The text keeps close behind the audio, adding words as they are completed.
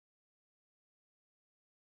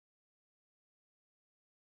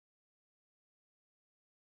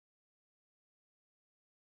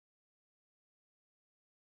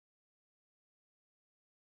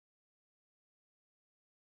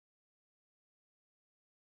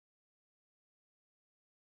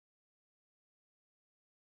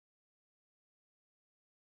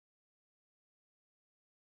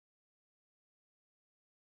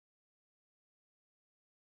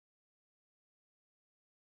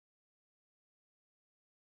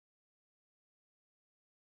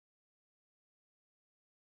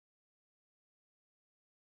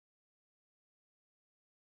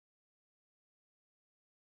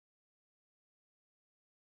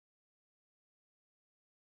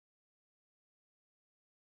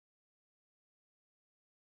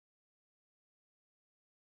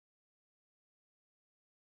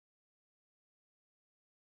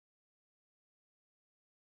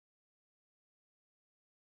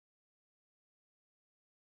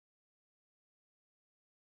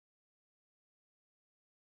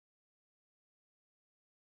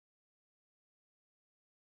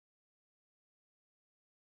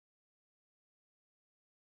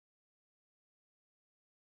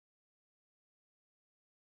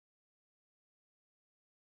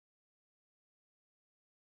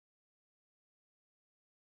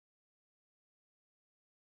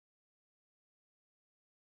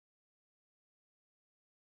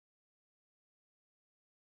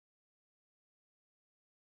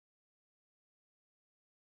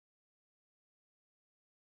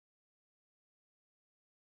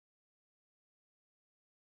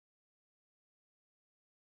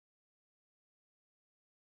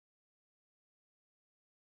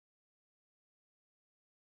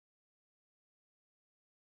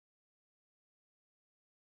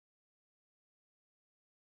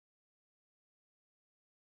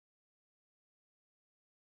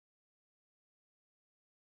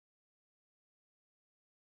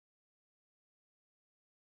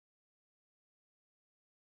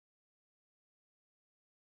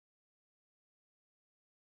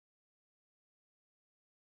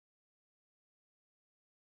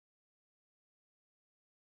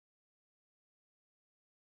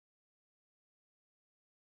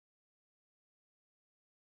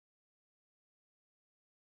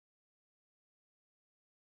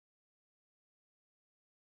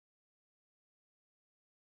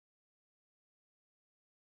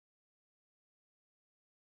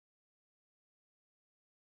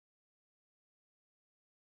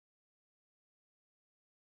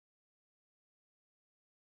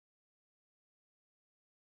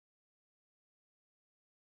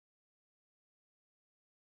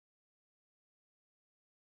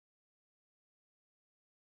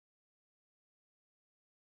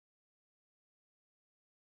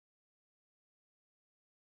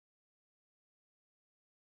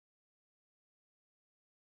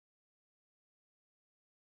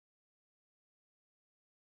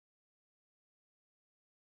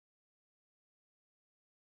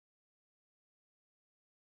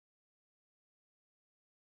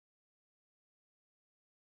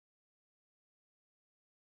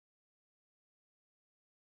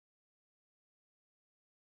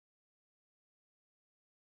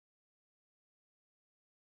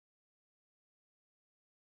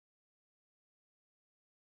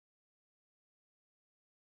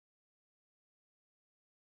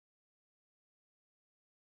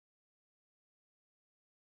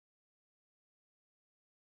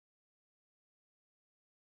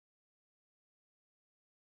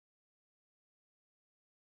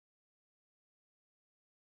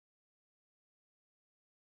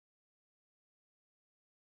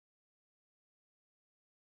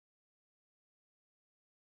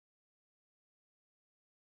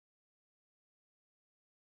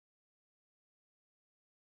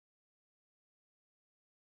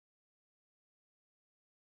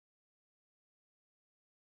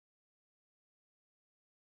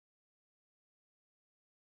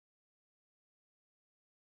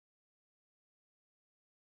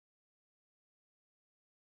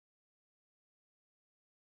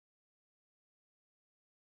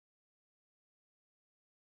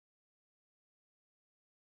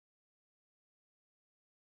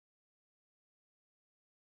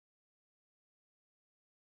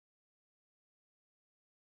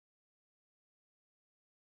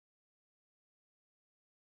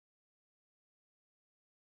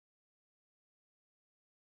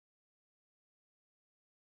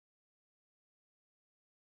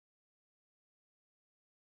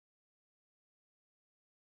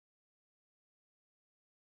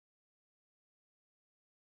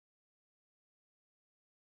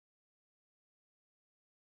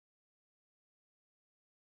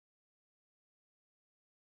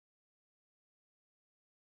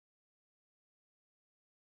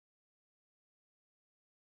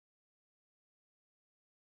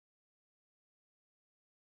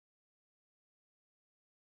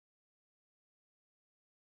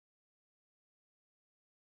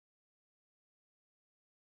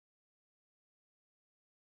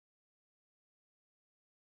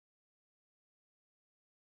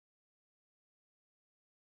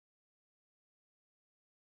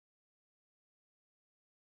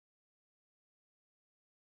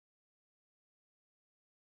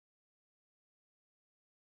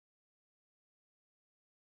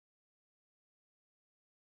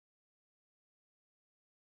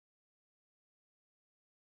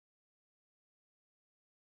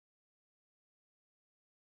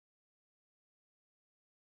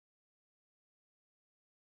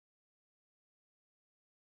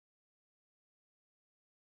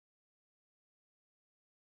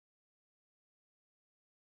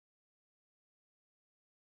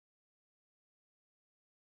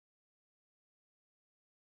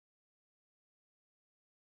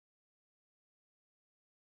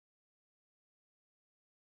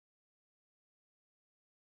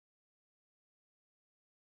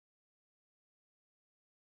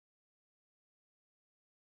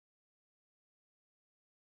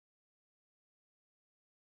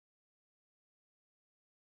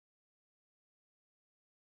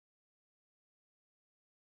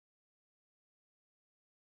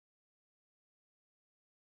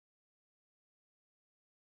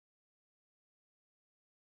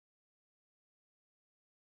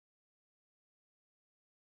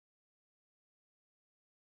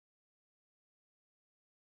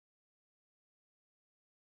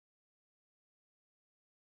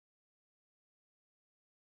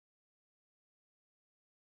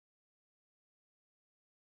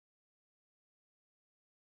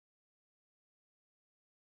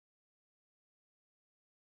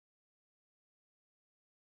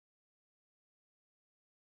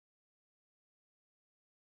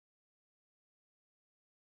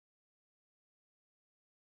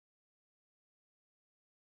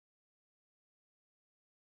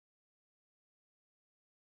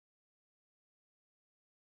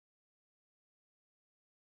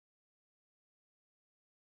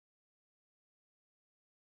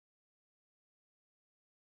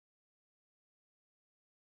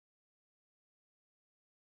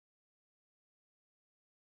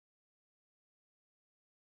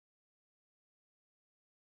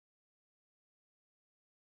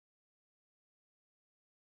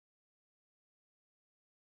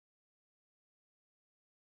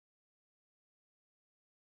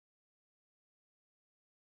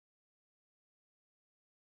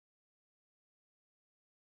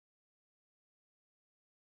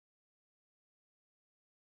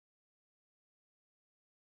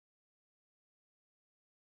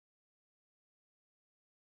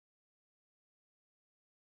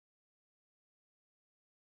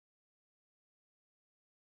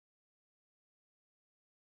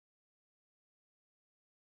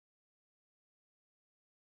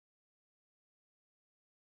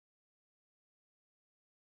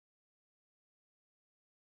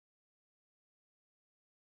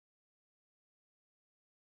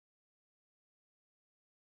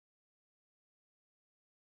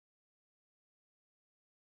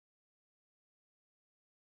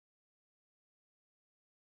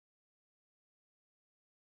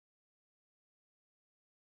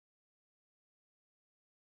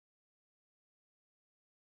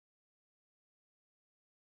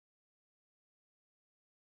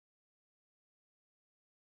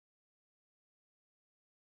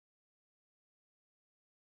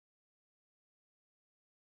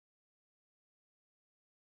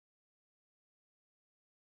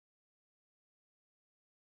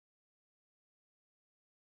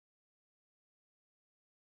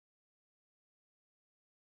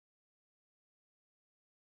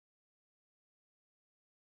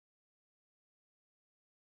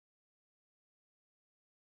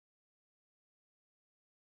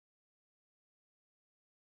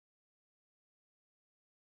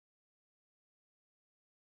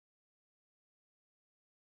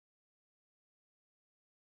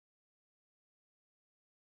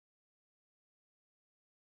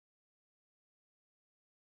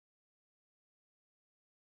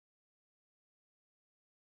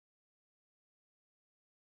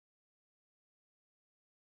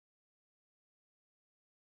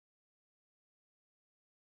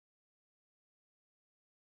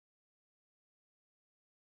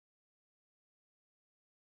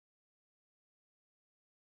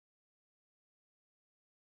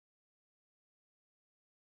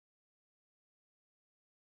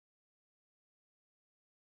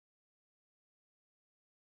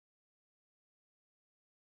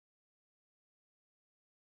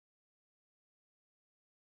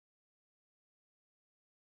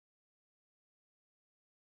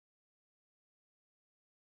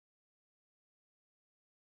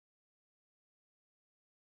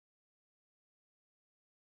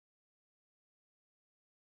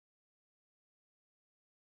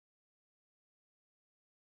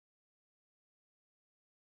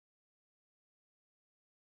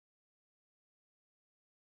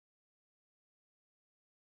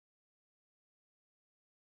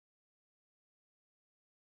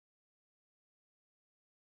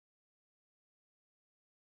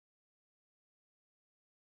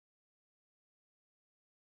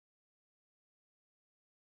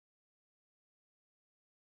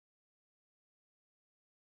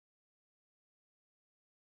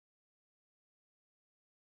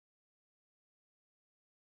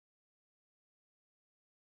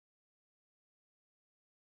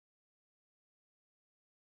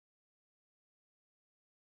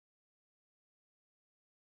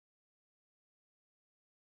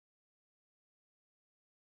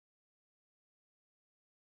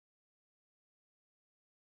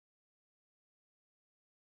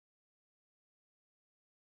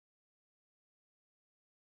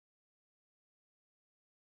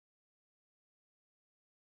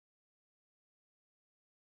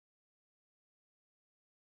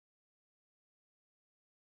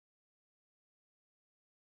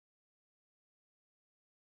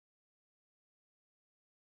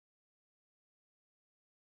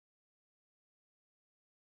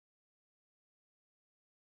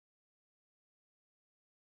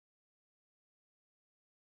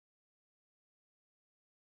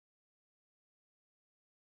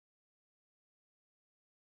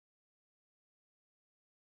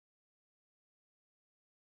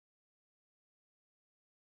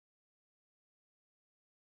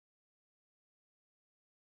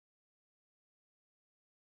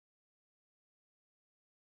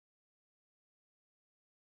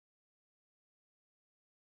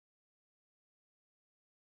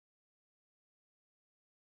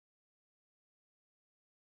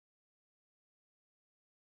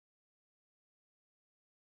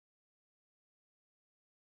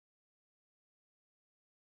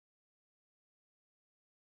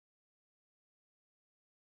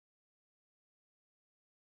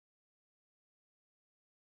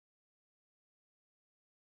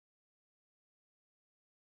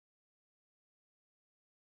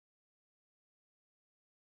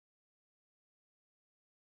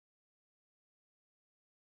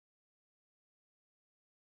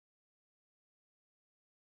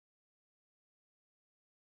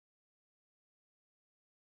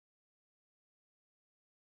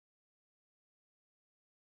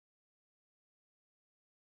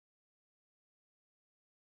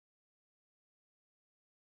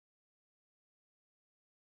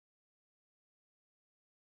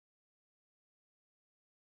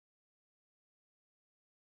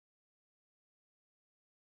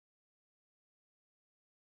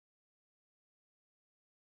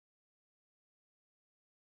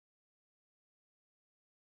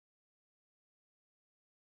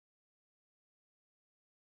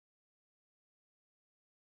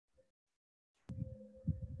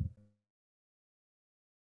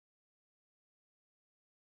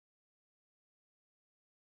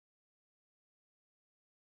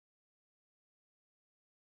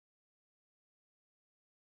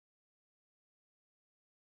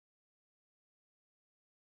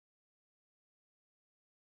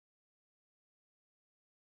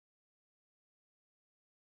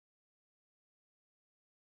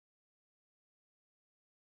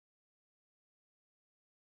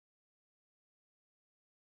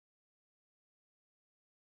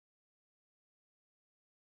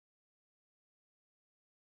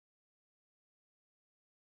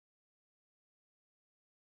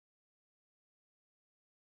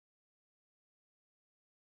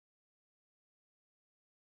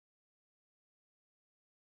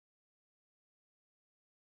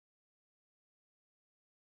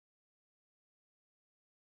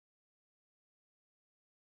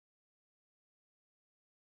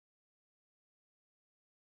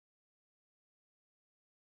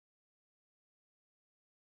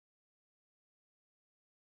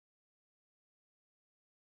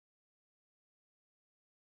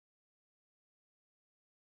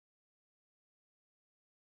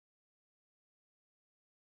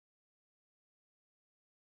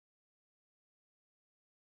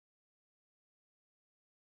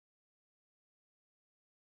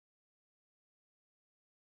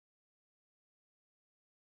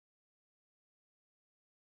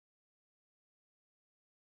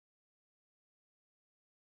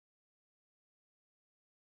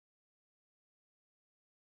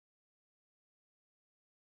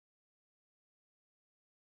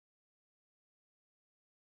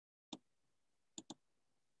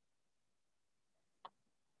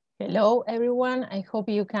Hello, everyone. I hope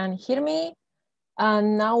you can hear me.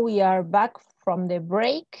 And now we are back from the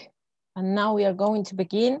break. And now we are going to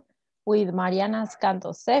begin with Mariana's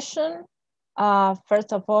Canto session.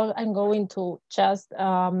 First of all, I'm going to just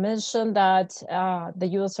mention that the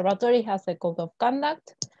Youth Observatory has a code of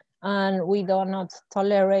conduct and we do not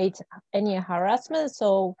tolerate any harassment.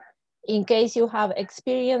 So in case you have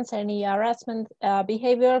experienced any harassment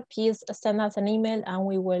behavior, please send us an email and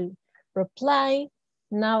we will reply.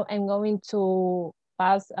 Now I'm going to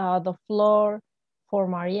pass the floor for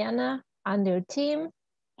Mariana and their team.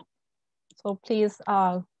 So please,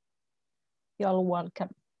 you're all welcome.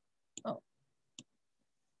 Oh.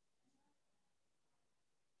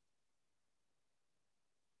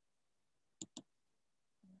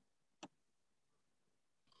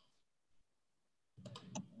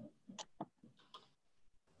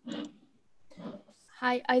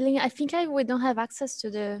 Hi, Eileen. I think we don't have access to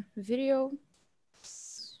the video.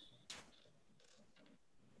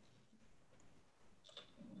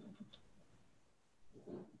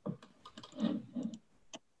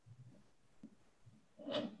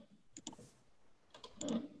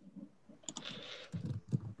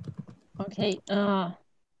 Okay. Well,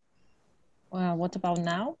 what about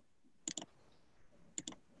now?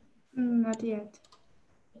 Not yet.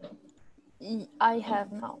 I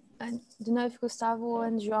have now. I don't know if Gustavo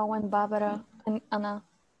and João and Bárbara and Anna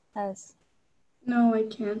has. No, I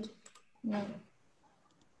can't. No.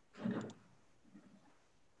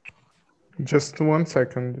 Just 1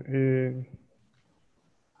 second.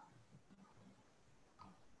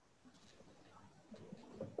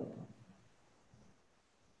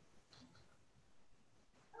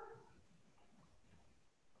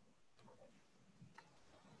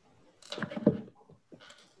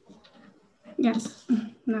 Yes,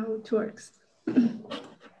 now it works.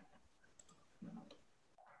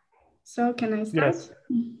 So can I start? Yes.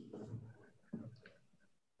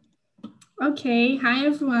 Okay, hi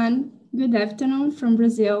everyone. Good afternoon from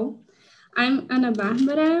Brazil. I'm Ana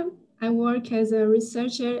Bárbara. I work as a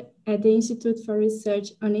researcher at the Institute for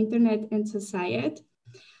Research on Internet and Society.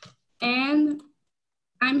 And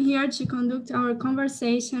I'm here to conduct our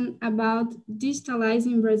conversation about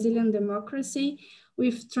digitalizing Brazilian democracy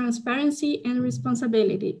with transparency and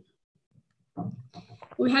responsibility.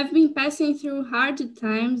 We have been passing through hard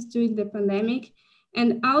times during the pandemic,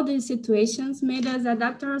 and all these situations made us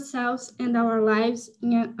adapt ourselves and our lives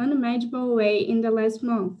in an unimaginable way in the last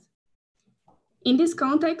month. In this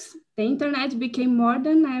context, the internet became more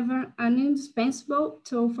than ever an indispensable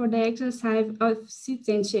tool for the exercise of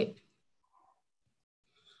citizenship.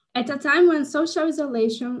 At a time when social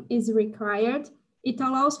isolation is required, it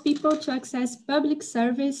allows people to access public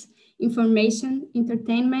service, information,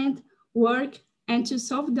 entertainment, work, and to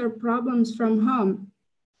solve their problems from home.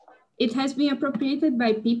 It has been appropriated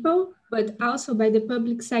by people, but also by the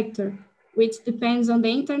public sector, which depends on the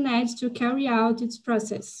internet to carry out its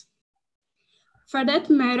process. For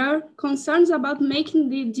that matter, concerns about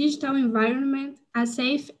making the digital environment a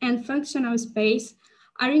safe and functional space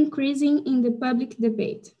are increasing in the public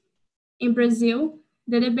debate. In Brazil,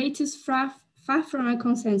 the debate is far from a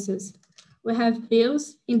consensus. We have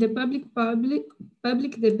bills in the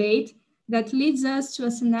public debate that leads us to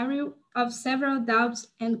a scenario of several doubts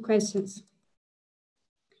and questions.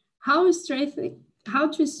 How to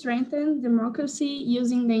strengthen democracy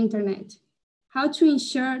using the internet? How to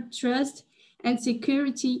ensure trust and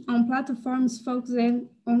security on platforms focusing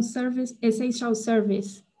on essential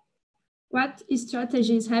service? What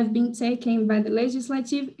strategies have been taken by the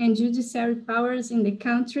legislative and judiciary powers in the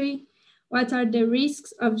country? What are the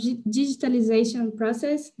risks of digitalization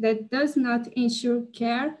process that does not ensure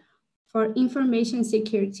care for information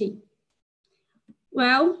security?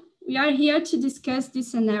 Well, we are here to discuss this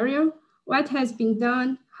scenario, what has been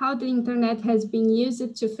done, how the internet has been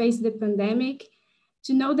used to face the pandemic,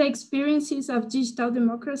 to know the experiences of digital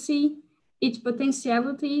democracy, its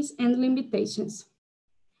potentialities and limitations.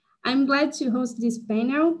 I'm glad to host this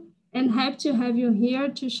panel and happy to have you here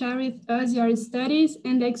to share with us your studies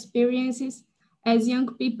and experiences as young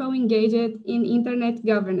people engaged in internet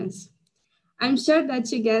governance. I'm sure that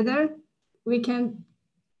together we can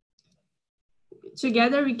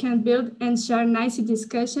build and share nice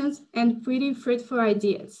discussions and pretty fruitful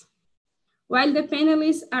ideas. While the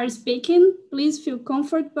panelists are speaking, please feel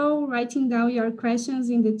comfortable writing down your questions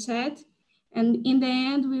in the chat, and in the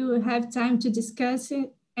end, we will have time to discuss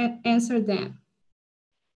it and answer them.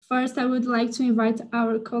 First, I would like to invite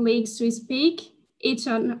our colleagues to speak. Each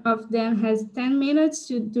one of them has 10 minutes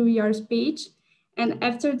to do your speech, and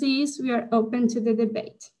after this, we are open to the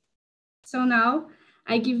debate. So now,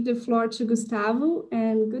 I give the floor to Gustavo,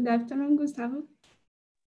 and good afternoon, Gustavo.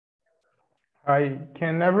 Hi,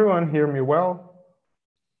 can everyone hear me well?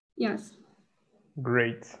 Yes.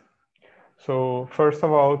 Great. So first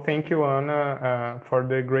of all, thank you, Anna, for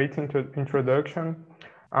the great introduction.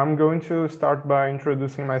 I'm going to start by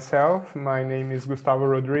introducing myself. My name is Gustavo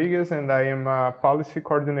Rodrigues, and I am a policy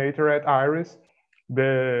coordinator at IRIS,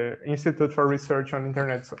 the Institute for Research on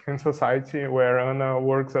Internet and Society, where Anna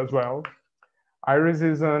works as well. IRIS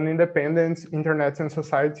is an independent Internet and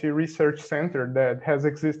Society research center that has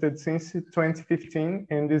existed since 2015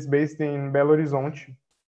 and is based in Belo Horizonte.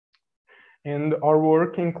 And our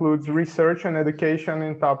work includes research and education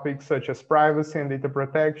in topics such as privacy and data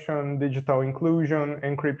protection, digital inclusion,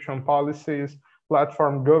 encryption policies,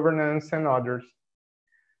 platform governance, and others.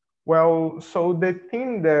 Well, so the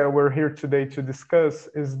theme that we're here today to discuss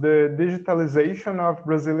is the digitalization of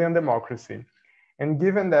Brazilian democracy. And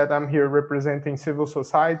given that I'm here representing civil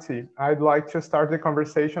society, I'd like to start the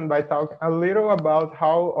conversation by talking a little about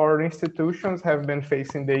how our institutions have been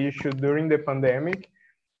facing the issue during the pandemic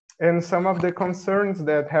and some of the concerns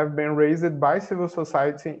that have been raised by civil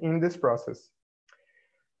society in this process.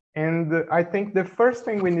 And I think the first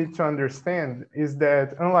thing we need to understand is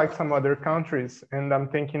that unlike some other countries, and I'm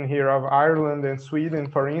thinking here of Ireland and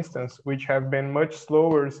Sweden, for instance, which have been much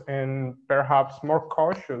slower and perhaps more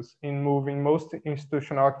cautious in moving most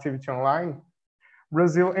institutional activity online,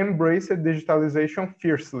 Brazil embraced digitalization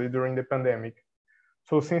fiercely during the pandemic.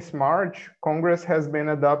 So since March, Congress has been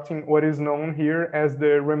adopting what is known here as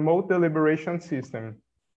the remote deliberation system,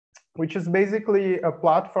 which is basically a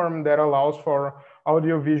platform that allows for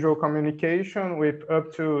audiovisual communication with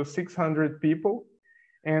up to 600 people.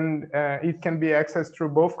 And it can be accessed through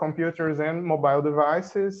both computers and mobile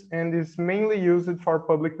devices, and is mainly used for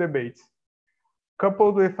public debates.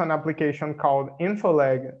 Coupled with an application called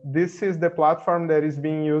YouthLACIGF, this is the platform that is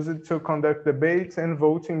being used to conduct debates and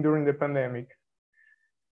voting during the pandemic.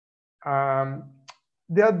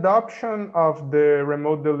 The adoption of the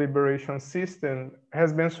remote deliberation system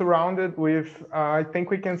has been surrounded with, I think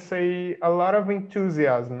we can say, a lot of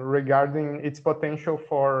enthusiasm regarding its potential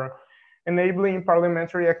for enabling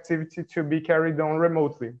parliamentary activity to be carried on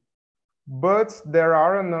remotely. But there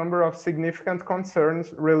are a number of significant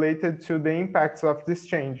concerns related to the impacts of this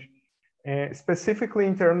change, specifically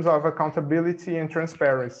in terms of accountability and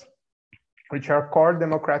transparency, which are core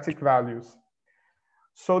democratic values.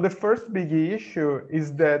 So the first big issue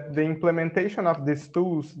is that the implementation of these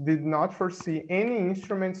tools did not foresee any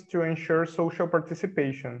instruments to ensure social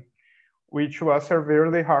participation, which was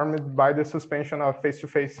severely harmed by the suspension of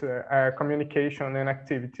face-to-face communication and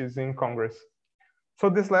activities in Congress. So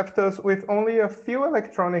this left us with only a few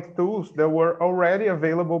electronic tools that were already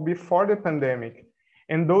available before the pandemic.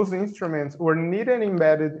 And those instruments were neither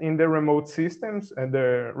embedded in the remote systems,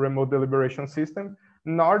 the remote deliberation system,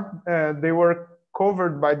 nor they were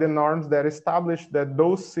covered by the norms that established that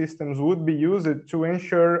those systems would be used to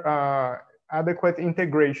ensure adequate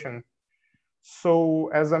integration. So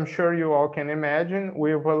as I'm sure you all can imagine,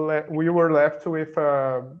 we were left with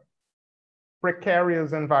a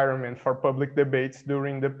precarious environment for public debates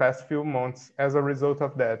during the past few months as a result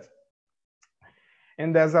of that.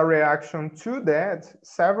 And as a reaction to that,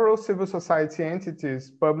 several civil society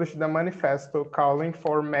entities published a manifesto calling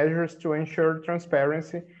for measures to ensure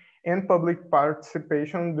transparency and public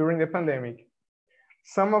participation during the pandemic.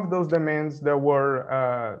 Some of those demands that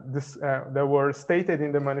were stated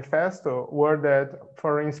in the manifesto were that,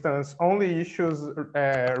 for instance, only issues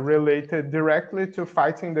related directly to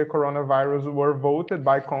fighting the coronavirus were voted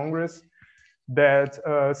by Congress, that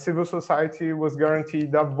civil society was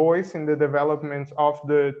guaranteed a voice in the development of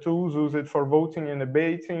the tools used for voting and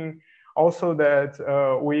debating, also that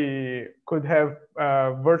we could have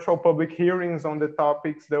virtual public hearings on the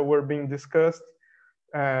topics that were being discussed.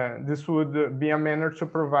 This would be a manner to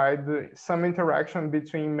provide some interaction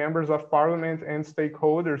between members of parliament and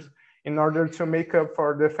stakeholders in order to make up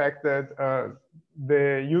for the fact that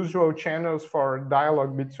the usual channels for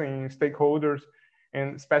dialogue between stakeholders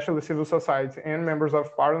and especially civil society and members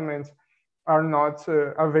of parliament are not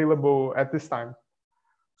available at this time.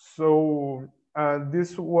 So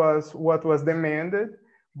this was what was demanded,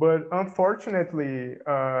 but unfortunately,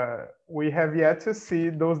 we have yet to see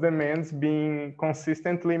those demands being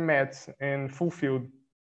consistently met and fulfilled.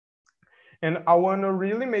 And I want to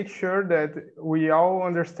really make sure that we all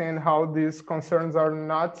understand how these concerns are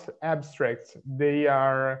not abstract. They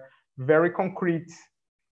are very concrete.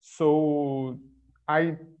 So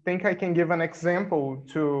I think I can give an example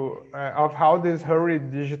of how this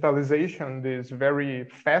hurried digitalization, this very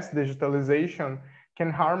fast digitalization, can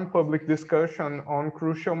harm public discussion on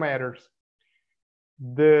crucial matters.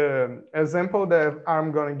 The example that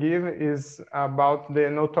I'm going to give is about the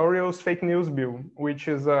notorious fake news bill, which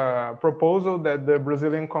is a proposal that the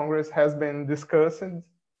Brazilian Congress has been discussing,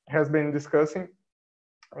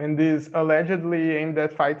 and is allegedly aimed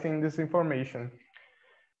at fighting disinformation.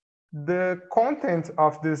 The content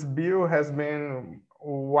of this bill has been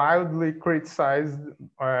wildly criticized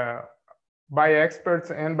by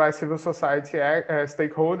experts and by civil society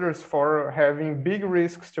stakeholders for having big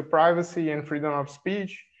risks to privacy and freedom of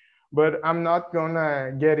speech, but I'm not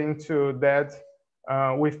gonna get into that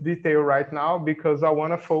with detail right now because I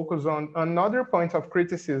wanna focus on another point of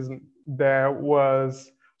criticism that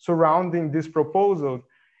was surrounding this proposal,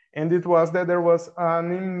 and it was that there was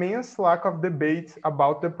an immense lack of debate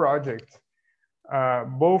about the project.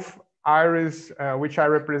 Both IRIS, which I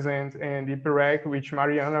represent, and IP.rec, which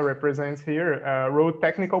Mariana represents here, wrote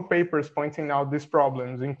technical papers pointing out these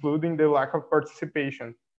problems, including the lack of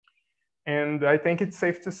participation. And I think it's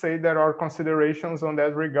safe to say that our considerations on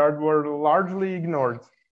that regard were largely ignored.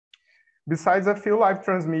 Besides a few live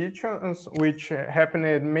transmissions, which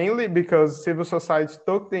happened mainly because civil society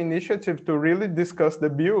took the initiative to really discuss the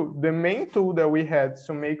bill, the main tool that we had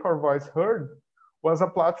to make our voice heard was a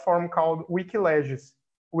platform called YouthLACIGF2020,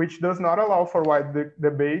 which does not allow for wide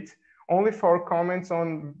debate, only for comments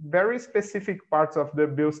on very specific parts of the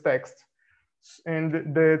bill's text.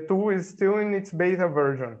 And the tool is still in its beta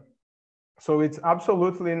version. So it's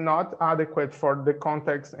absolutely not adequate for the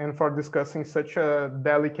context and for discussing such a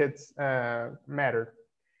delicate matter.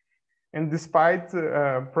 And despite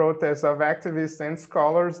protests of activists and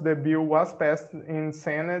scholars, the bill was passed in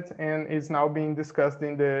Senate and is now being discussed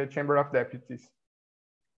in the Chamber of Deputies.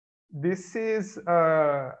 This is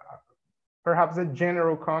perhaps a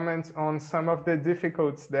general comment on some of the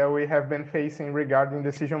difficulties that we have been facing regarding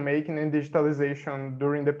decision-making and digitalization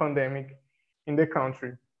during the pandemic in the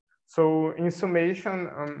country. So in summation,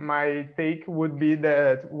 my take would be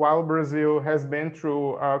that while Brazil has been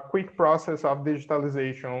through a quick process of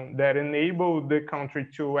digitalization that enabled the country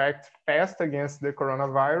to act fast against the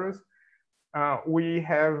coronavirus, we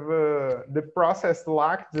have the process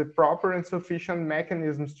lacked the proper and sufficient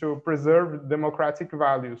mechanisms to preserve democratic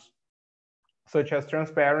values, such as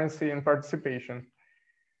transparency and participation.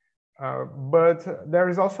 But there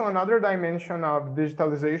is also another dimension of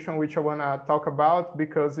digitalization which I want to talk about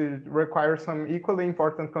because it requires some equally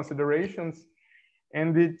important considerations,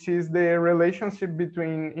 and it is the relationship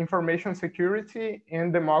between information security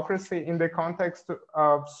and democracy in the context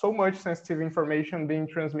of so much sensitive information being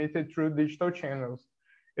transmitted through digital channels,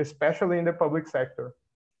 especially in the public sector.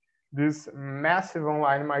 This massive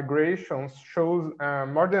online migration shows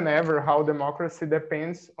more than ever how democracy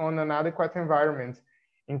depends on an adequate environment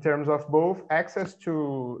in terms of both access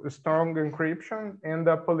to strong encryption and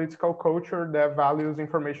a political culture that values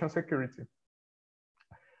information security.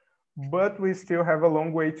 But we still have a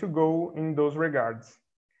long way to go in those regards.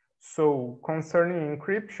 So concerning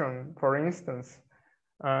encryption, for instance,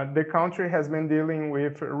 the country has been dealing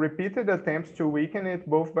with repeated attempts to weaken it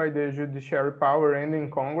both by the judiciary power and in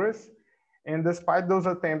Congress. And despite those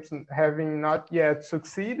attempts having not yet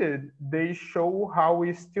succeeded, they show how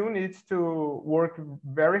we still need to work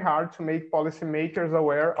very hard to make policymakers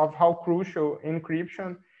aware of how crucial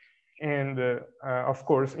encryption and, of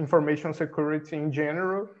course, information security in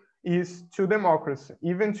general is to democracy,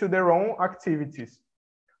 even to their own activities.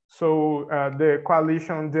 So the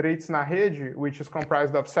coalition Direitos na Rede, which is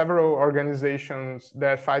comprised of several organizations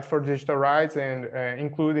that fight for digital rights, and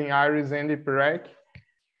including IRIS and IP.rec,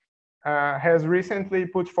 has recently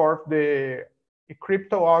put forth the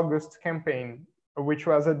Crypto August campaign, which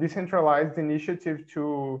was a decentralized initiative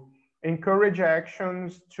to encourage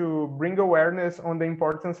actions to bring awareness on the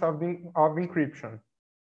importance of encryption.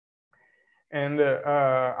 And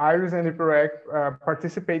IRIS and IP.rec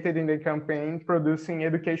participated in the campaign, producing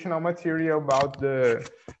educational material about the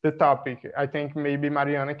topic. I think maybe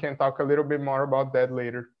Mariana can talk a little bit more about that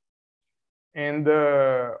later. And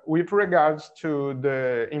with regards to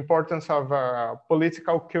the importance of a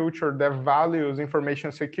political culture that values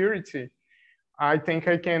information security, I think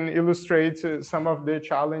I can illustrate some of the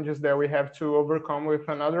challenges that we have to overcome with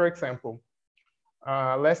another example.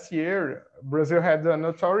 Last year, Brazil had a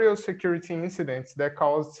notorious security incident that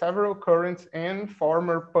caused several current and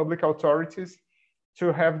former public authorities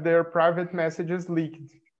to have their private messages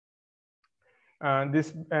leaked.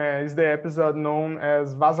 This is the episode known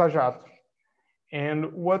as Vaza Jato.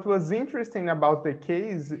 And what was interesting about the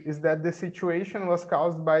case is that the situation was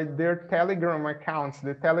caused by their Telegram accounts,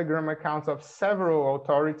 the Telegram accounts of several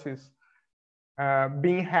authorities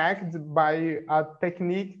being hacked by a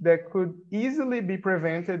technique that could easily be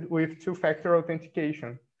prevented with two-factor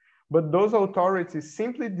authentication. but those authorities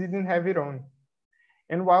simply didn't have it on.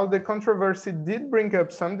 And while the controversy did bring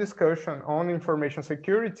up some discussion on information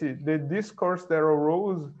security, the discourse that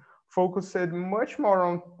arose focused much more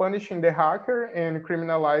on punishing the hacker and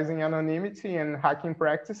criminalizing anonymity and hacking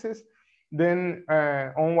practices than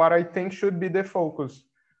on what I think should be the focus,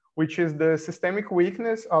 which is the systemic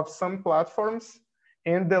weakness of some platforms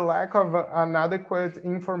and the lack of an adequate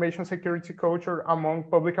information security culture among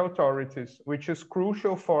public authorities, which is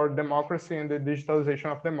crucial for democracy and the digitalization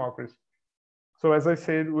of democracy. So as I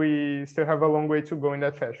said, we still have a long way to go in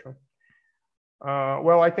that fashion.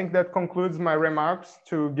 Well, I think that concludes my remarks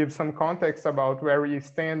to give some context about where we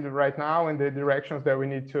stand right now and the directions that we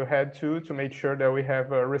need to head to make sure that we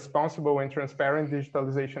have a responsible and transparent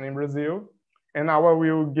digitalization in Brazil. And now I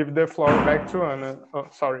will give the floor back to Ana. Oh,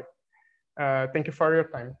 sorry. Thank you for your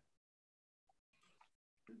time.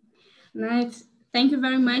 Nice. Thank you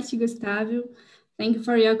very much, Gustavo. Thank you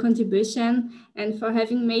for your contribution and for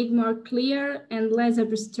having made more clear and less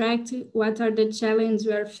abstract what are the challenges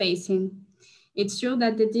we are facing. It's true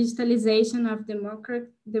that the digitalization of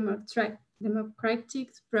democratic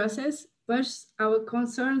process pushes our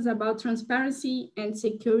concerns about transparency and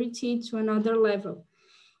security to another level,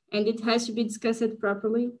 and it has to be discussed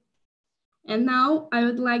properly. And now I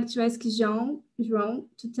would like to ask João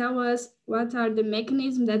to tell us what are the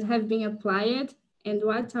mechanisms that have been applied and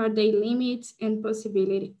what are their limits and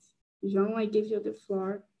possibilities. João, I give you the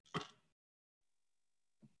floor.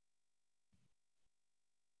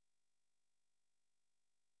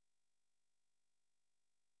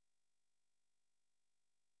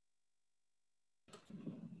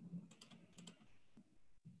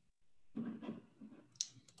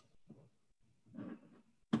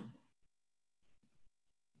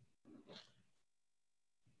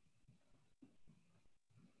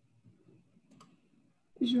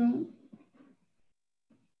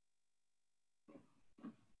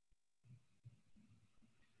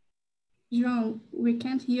 João, we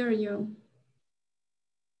can't hear you.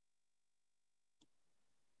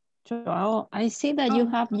 João, I see that you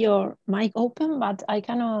have your mic open, but I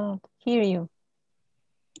cannot hear you.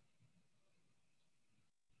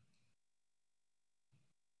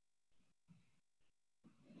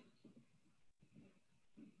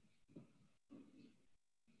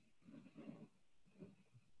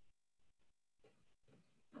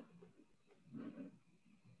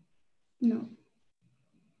 No.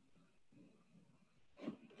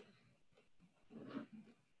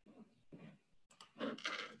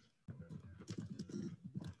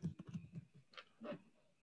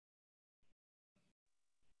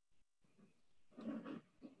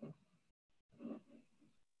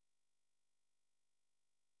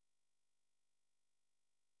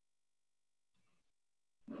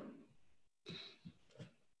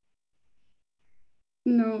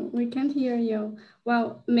 No, we can't hear you.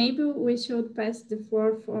 Well, maybe we should pass the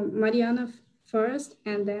floor for Mariana first,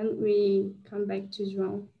 and then we come back to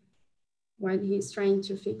João while he's trying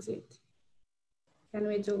to fix it. Can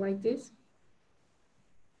we do like this?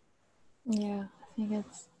 Yeah, I think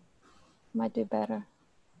it's might be better.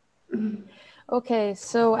 Okay,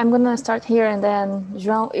 so I'm gonna start here, and then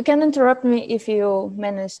João, you can interrupt me if you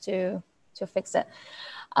manage to fix it.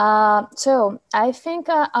 So I think,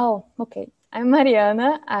 okay. I'm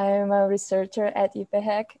Mariana. I'm a researcher at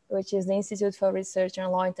IP.rec, which is the Institute for Research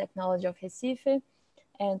on Law and Technology of Recife.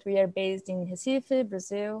 And we are based in Recife,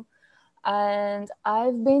 Brazil. And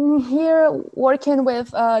I've been here working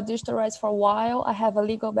with digital rights for a while. I have a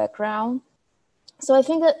legal background. So I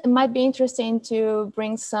think that it might be interesting to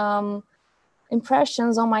bring some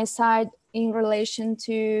impressions on my side in relation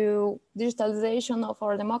to digitalization of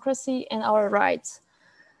our democracy and our rights.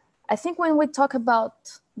 I think when we talk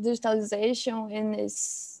about digitalization, and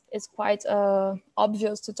it's quite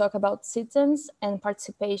obvious to talk about citizens and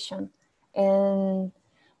participation and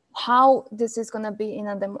how this is going to be in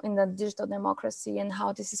a digital democracy and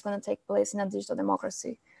how this is going to take place in a digital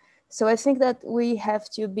democracy. So I think that we have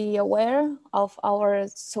to be aware of our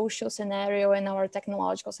social scenario and our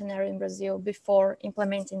technological scenario in Brazil before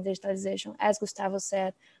implementing digitalization. As Gustavo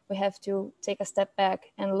said, we have to take a step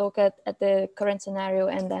back and look at the current scenario,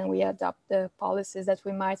 and then we adopt the policies that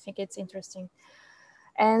we might think it's interesting.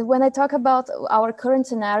 And when I talk about our current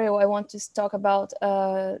scenario, I want to talk about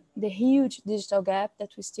the huge digital gap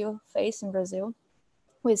that we still face in Brazil.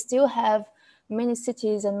 We still have many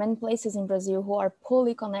cities and many places in Brazil who are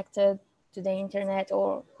poorly connected to the internet,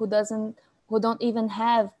 or who don't even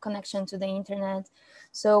have connection to the internet.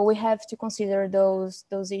 So we have to consider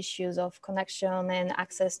those issues of connection and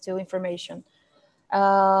access to information.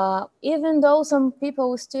 Even though some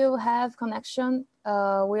people still have connection,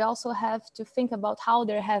 we also have to think about how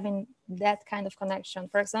they're having that kind of connection.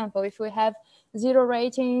 For example, if we have 0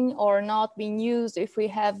 rating or not being used, if we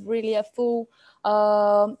have really a full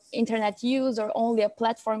internet use or only a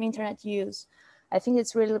platform internet use, I think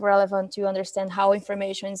it's really relevant to understand how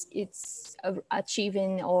information it's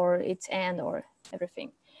achieving or its end or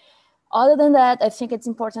everything. Other than that, I think it's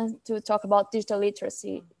important to talk about digital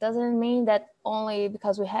literacy. It doesn't mean that only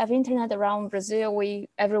because we have internet around Brazil,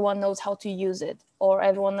 everyone knows how to use it, or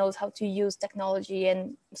everyone knows how to use technology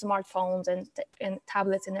and smartphones and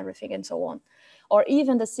tablets and everything and so on. Or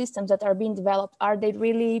even the systems that are being developed, are they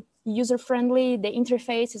really user-friendly? The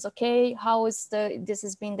interface is okay? How is this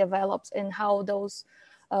is being developed, and how those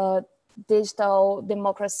digital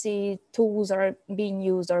democracy tools are being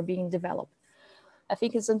used or being developed? I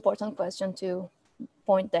think it's an important question to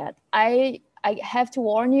point that. I have to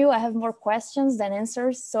warn you, I have more questions than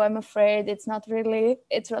answers, so I'm afraid it's not really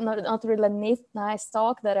a nice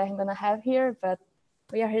talk that I'm gonna have here, but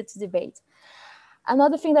we are here to debate.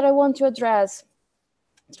 Another thing that I want to address,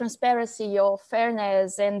 transparency or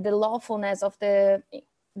fairness and the lawfulness of the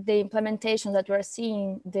implementation that we're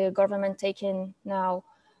seeing the government taking now.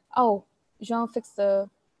 Oh, João fixed the,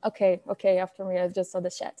 okay, after me, I just saw the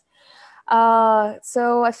chat.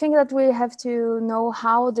 So I think that we have to know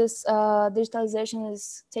how this digitalization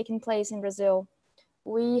is taking place in Brazil.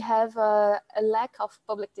 We have a lack of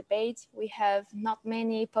public debate. We have not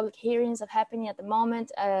many public hearings that are happening at the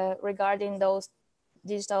moment regarding those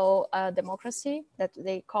digital democracy that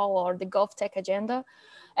they call, or the GovTech agenda.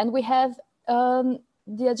 And we have,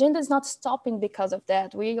 the agenda is not stopping because of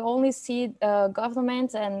that. We only see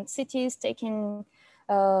governments and cities taking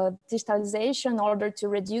digitalization in order to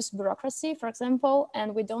reduce bureaucracy, for example,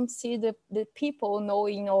 and we don't see the people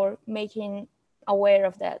knowing or making aware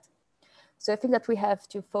of that. So I think that we have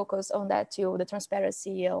to focus on that too, the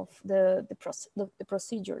transparency of the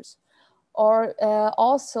procedures, or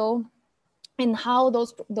also in how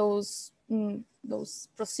those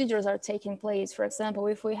procedures are taking place. For example,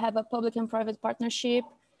 if we have a public and private partnership,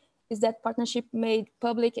 is that partnership made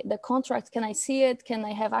public? The contract, can I see it? Can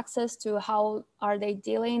I have access to how are they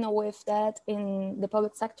dealing with that in the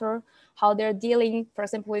public sector? How they're dealing, for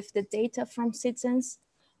example, with the data from citizens,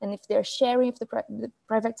 and if they're sharing with the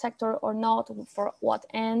private sector or not, for what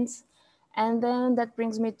ends? And then that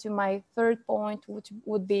brings me to my third point, which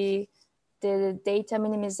would be the data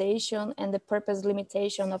minimization and the purpose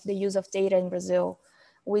limitation of the use of data in Brazil.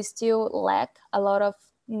 We still lack a lot of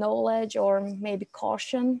knowledge or maybe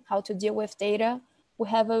caution how to deal with data. We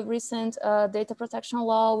have a recent data protection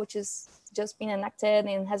law, which is just been enacted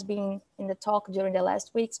and has been in the talk during the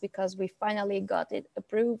last weeks because we finally got it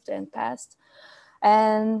approved and passed.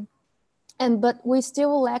 But we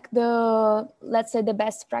still lack the, let's say, the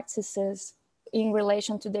best practices in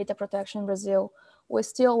relation to data protection in Brazil. We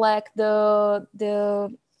still lack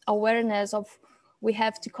the awareness of we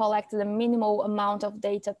have to collect the minimal amount of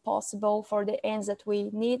data possible for the ends that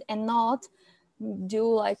we need, and not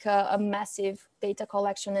do like a massive data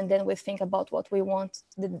collection and then we think about what we want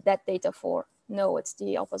that data for. No, it's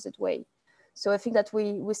the opposite way. So I think that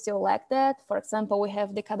we still lack that. For example, we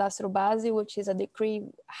have the Cadastro Base, which is a decree,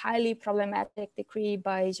 highly problematic decree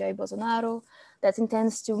by Jair Bolsonaro that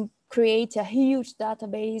intends to create a huge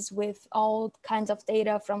database with all kinds of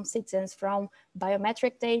data from citizens, from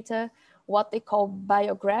biometric data, what they call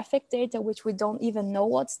biographic data, which we don't even know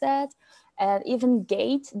what's that, and even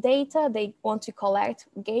gait data they want to collect.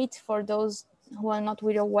 Gait, for those who are not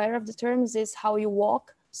really aware of the terms, is how you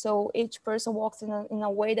walk. So each person walks in a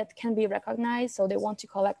way that can be recognized. So they want to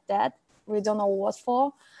collect that. We don't know what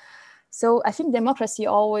for. So I think democracy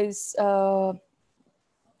always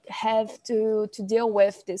have to deal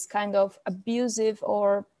with this kind of abusive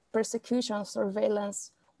or persecution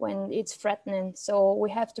surveillance when it's threatening. So we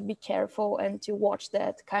have to be careful and to watch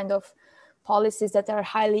that kind of policies that are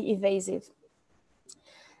highly evasive.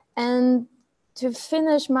 And to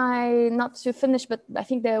finish not to finish, but I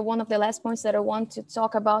think one of the last points that I want to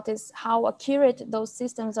talk about is how accurate those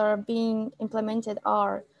systems are being implemented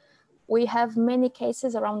are. We have many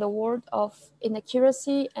cases around the world of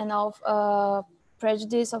inaccuracy and of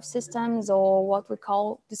prejudice of systems, or what we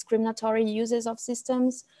call discriminatory uses of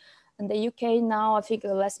systems. In the UK now, I think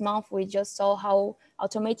last month, we just saw how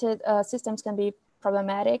automated systems can be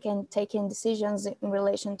problematic and taking decisions in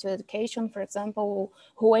relation to education, for example,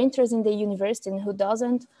 who enters in the university and who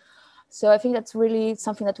doesn't. So I think that's really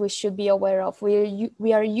something that we should be aware of.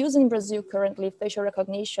 We are using in Brazil currently facial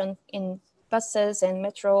recognition in buses and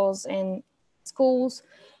metros and schools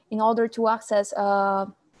in order to access,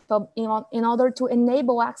 in order to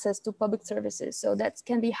enable access to public services. So that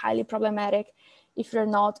can be highly problematic if you're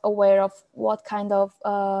not aware of what kind of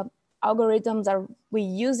algorithms are we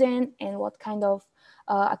using and what kind of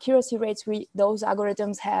accuracy rates those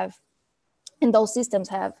algorithms have and those systems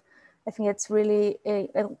have. I think it's really,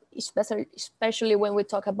 especially when we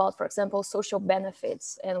talk about, for example, social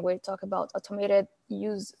benefits, and we talk about automated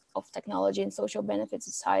use of technology and social benefits,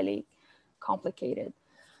 is highly complicated.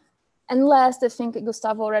 And last, I think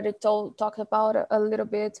Gustavo already talked about a little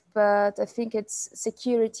bit, but I think it's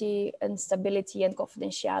security and stability and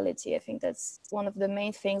confidentiality. I think that's one of the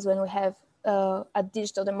main things when we have a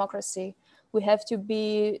digital democracy. We have to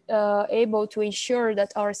be able to ensure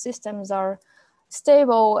that our systems are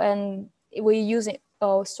stable and we use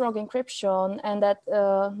strong encryption, and that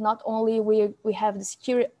not only we have the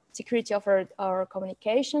security of our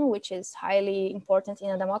communication, which is highly important in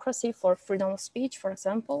a democracy for freedom of speech, for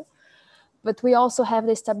example, but we also have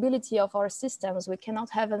the stability of our systems. We cannot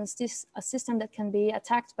have a system that can be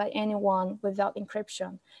attacked by anyone without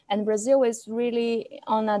encryption. And Brazil is really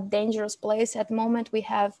on a dangerous place. At the moment, we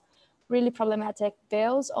have really problematic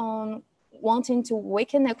bills on wanting to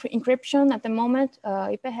weaken encryption at the moment.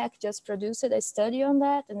 IP.rec just produced a study on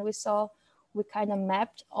that, and we kind of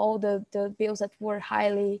mapped all the bills that were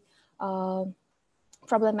highly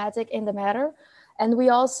problematic in the matter. And we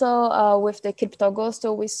also, with the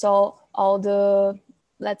Cryptogosto, we saw all the,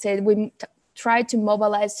 let's say, we tried to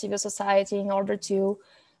mobilize civil society in order to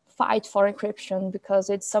fight for encryption, because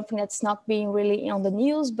it's something that's not being really on the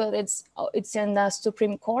news, but it's in the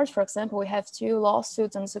Supreme Court. For example, we have 2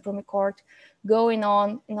 lawsuits on the Supreme Court going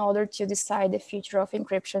on in order to decide the future of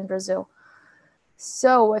encryption in Brazil.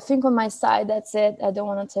 So I think on my side, that's it. I don't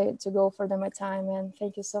want to go further my time, and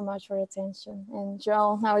thank you so much for your attention. And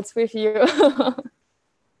João, now it's with you.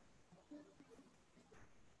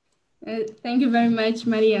 Thank you very much,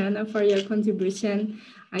 Mariana, for your contribution.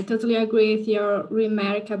 I totally agree with your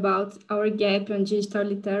remark about our gap on digital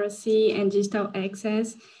literacy and digital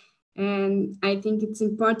access. And I think it's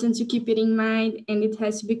important to keep it in mind, and it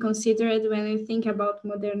has to be considered when we think about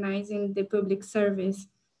modernizing the public service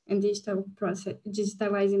and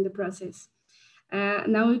digitalizing the process.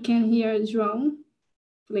 Now we can hear João,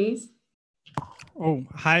 please. Oh,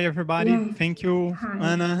 hi everybody. Yeah. Thank you, Hi.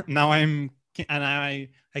 Anna. Now I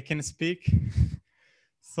can speak.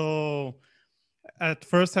 So at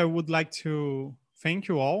first I would like to thank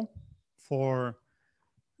you all for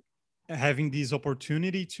having this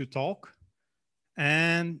opportunity to talk.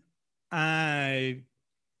 And are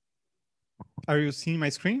you seeing my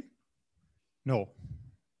screen? No.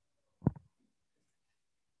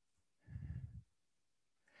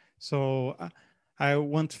 So I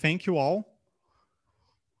want to thank you all.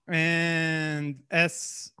 And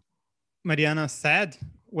as Mariana said,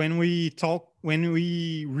 when we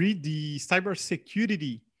read the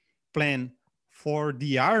cybersecurity plan for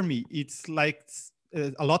the army, it's like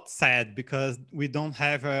a lot sad, because we don't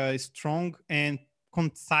have a strong and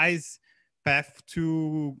concise path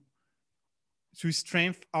to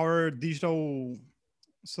strengthen our digital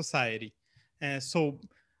society. So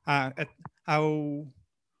I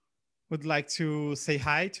would like to say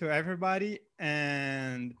hi to everybody,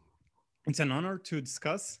 and it's an honor to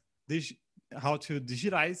discuss how to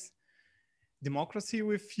digitize democracy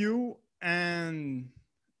with you. And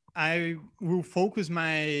I will focus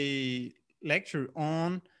my lecture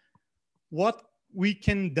on what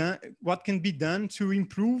can be done to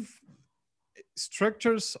improve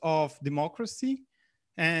structures of democracy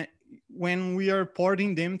when we are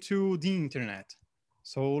porting them to the internet.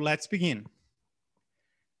 So let's begin.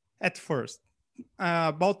 At first,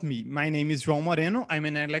 about me, my name is João Moreno. I'm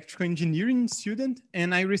an electrical engineering student,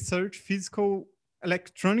 and I research physical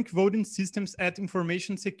electronic voting systems at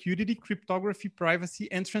Information Security, Cryptography,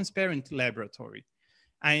 Privacy, and Transparent Laboratory.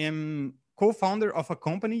 I am co-founder of a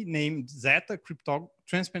company named Zeta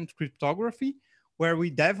Transparent Cryptography, where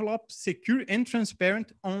we develop secure and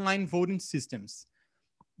transparent online voting systems.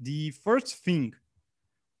 The first thing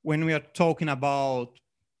when we are talking about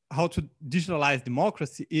how to digitalize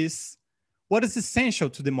democracy is what is essential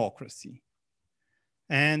to democracy.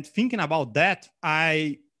 And thinking about that,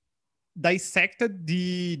 I dissected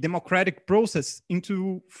the democratic process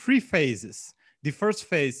into 3 phases. The first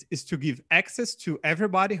phase is to give access to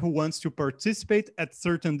everybody who wants to participate at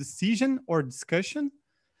certain decision or discussion.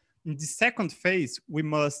 In the second phase, we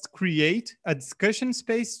must create a discussion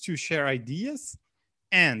space to share ideas.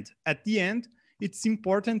 And at the end, it's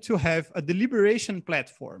important to have a deliberation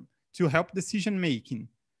platform to help decision-making.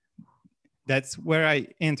 That's where I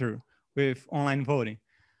enter with online voting.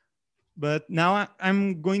 But now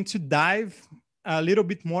I'm going to dive a little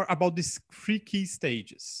bit more about these 3 key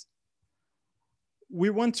stages. We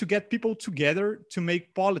want to get people together to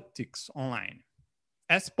make politics online.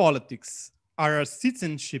 as politics are a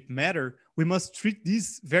citizenship matter, we must treat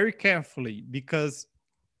this very carefully, because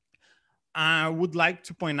I would like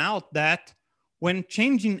to point out that when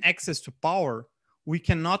changing access to power, we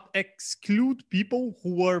cannot exclude people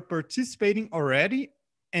who are participating already,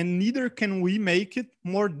 and neither can we make it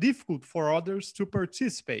more difficult for others to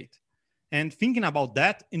participate. And thinking about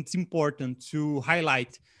that, it's important to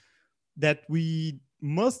highlight that we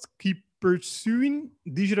must keep pursuing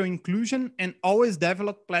digital inclusion and always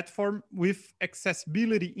develop platform with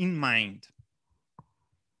accessibility in mind.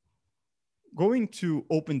 Going to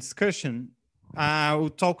open discussion, I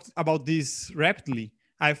will talk about this rapidly.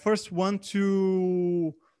 I first want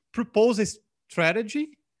to propose a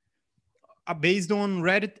strategy based on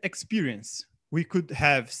Reddit experience. We could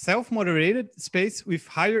have self-moderated space with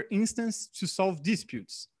higher instance to solve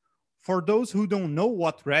disputes. For those who don't know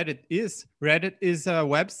what Reddit is a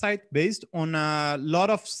website based on a lot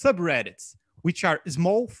of subreddits, which are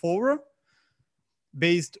small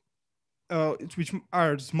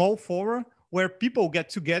fora where people get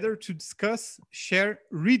together to discuss, share,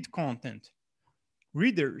 read content.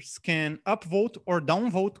 Readers can upvote or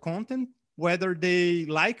downvote content, whether they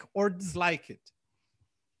like or dislike it.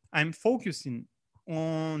 I'm focusing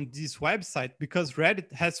on this website because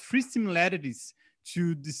Reddit has 3 similarities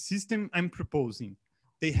to the system I'm proposing.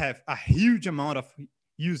 They have a huge amount of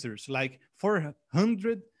users, like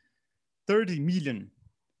 430 million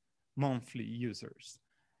monthly users.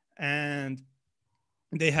 And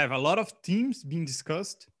they have a lot of themes being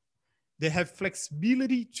discussed. They have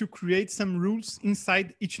flexibility to create some rules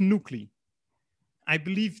inside each nuclei. I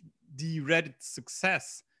believe the Reddit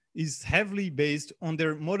success is heavily based on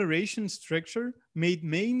their moderation structure, made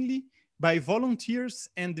mainly by volunteers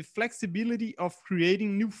and the flexibility of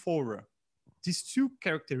creating new fora. These 2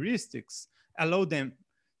 characteristics allow them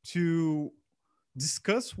to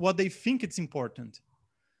discuss what they think it's important.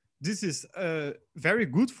 This is very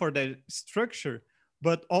good for their structure,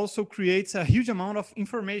 but also creates a huge amount of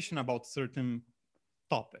information about certain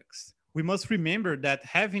topics. We must remember that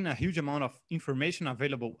having a huge amount of information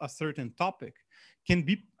available a certain topic can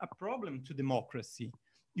be a problem to democracy.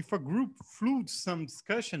 If a group floods some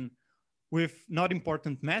discussion with not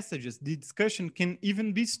important messages, the discussion can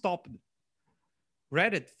even be stopped.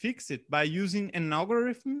 Reddit fixed it by using an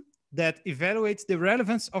algorithm that evaluates the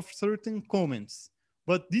relevance of certain comments.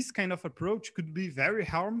 But this kind of approach could be very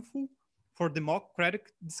harmful for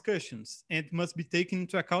democratic discussions and must be taken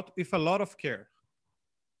into account with a lot of care.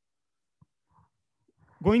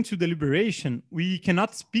 Going to deliberation, we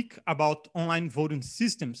cannot speak about online voting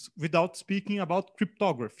systems without speaking about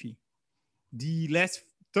cryptography. The last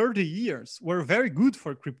 30 years were very good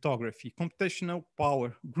for cryptography. Computational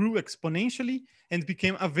power grew exponentially and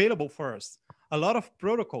became available for us. A lot of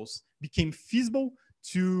protocols became feasible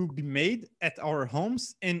to be made at our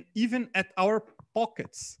homes and even at our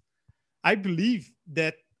pockets. I believe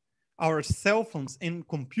that our cell phones and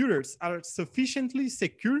computers are sufficiently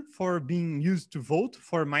secure for being used to vote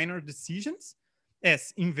for minor decisions,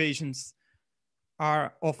 as invasions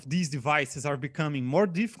of these devices are becoming more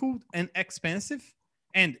difficult and expensive.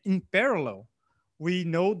 And in parallel, we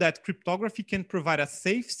know that cryptography can provide a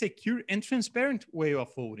safe, secure, and transparent way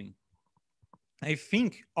of voting. I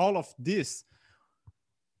think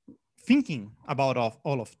thinking about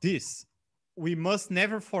all of this, we must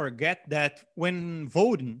never forget that when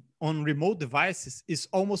voting on remote devices, it's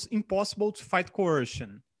almost impossible to fight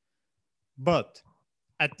coercion. But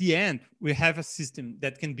at the end, we have a system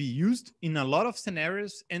that can be used in a lot of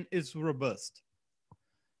scenarios and is robust.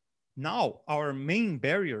 Now, our main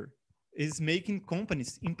barrier is making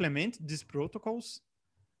companies implement these protocols,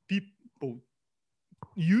 people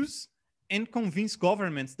use, and convince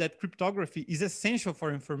governments that cryptography is essential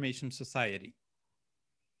for information society.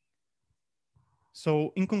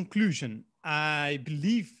 So in conclusion, I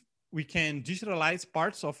believe we can digitalize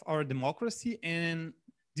parts of our democracy, and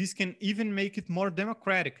this can even make it more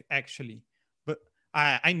democratic, actually. But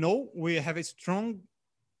I know we have a strong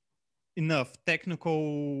enough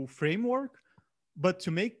technical framework, but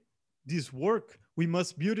to make this work, we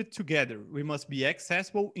must build it together. We must be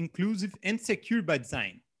accessible, inclusive, and secure by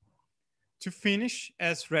design. To finish,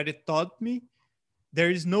 as Reddit taught me,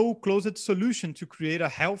 there is no closed solution to create a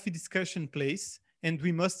healthy discussion place, and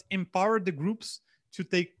we must empower the groups to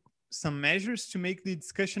take some measures to make the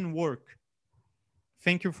discussion work.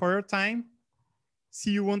 Thank you for your time.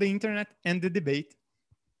 See you on the internet and the debate.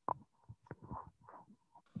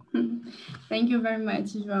 Thank you very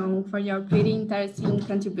much, João, for your pretty interesting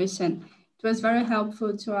contribution. It was very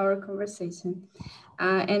helpful to our conversation.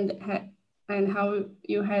 And how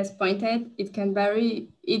you has pointed, it can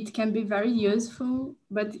be very useful,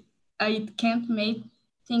 but it can't make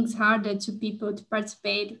things harder to people to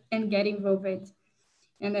participate and get involved.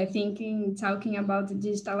 And I think in talking about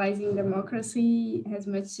digitalizing democracy has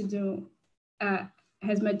much to do,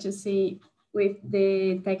 has much to say with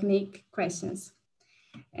the technique questions.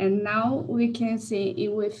 And now we can see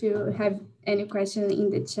if you have any question in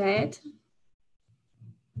the chat.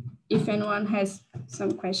 If anyone has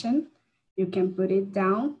some question, you can put it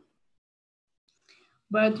down.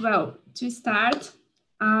 But well, to start,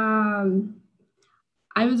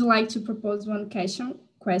 I would like to propose one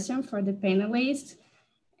question for the panelists.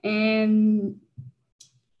 And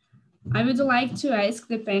I would like to ask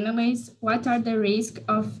the panelists, what are the risks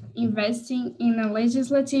of investing in a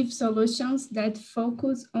legislative solutions that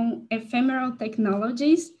focus on ephemeral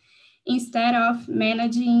technologies instead of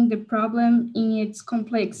managing the problem in its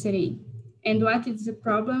complexity? And what is the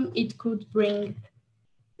problem it could bring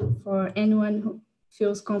for anyone who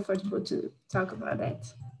feels comfortable to talk about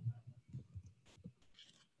that?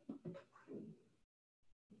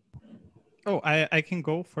 Oh, I can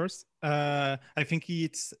go first. I think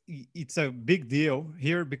it's a big deal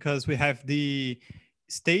here because we have the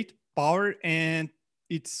state power, and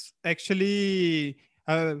it's actually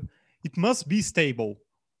it must be stable.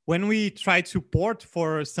 When we try to port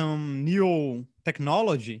for some new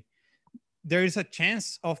technology, there is a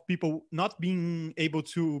chance of people not being able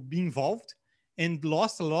to be involved and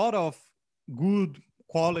lost a lot of good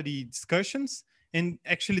quality discussions and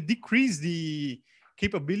actually decrease the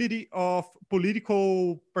capability of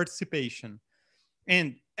political participation.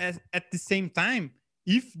 And at the same time,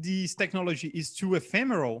 if this technology is too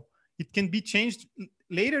ephemeral, it can be changed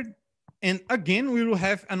later. And again, we will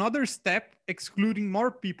have another step excluding more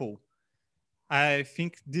people. I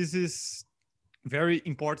think this is very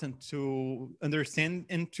important to understand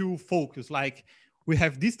and to focus. Like, we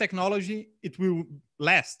have this technology, it will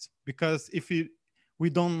last, because if we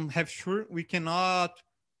don't have sure, we cannot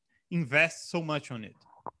invest so much on it.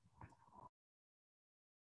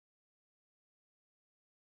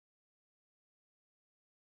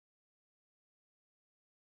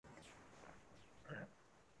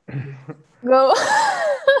 Go.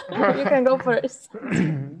 You can go first.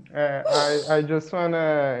 I just want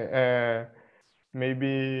to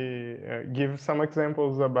maybe give some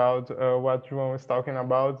examples about what João is talking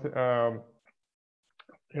about.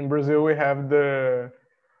 In Brazil, we have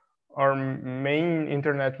our main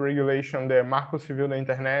internet regulation, the Marco Civil da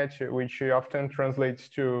Internet, which often translates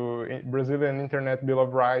to Brazilian Internet Bill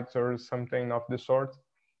of Rights or something of the sort.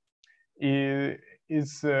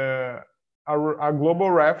 It's a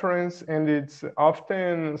global reference, and it's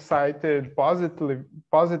often cited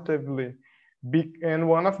positively. And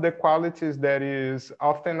one of the qualities that is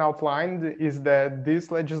often outlined is that this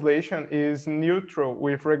legislation is neutral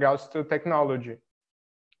with regards to technology.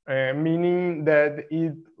 Meaning that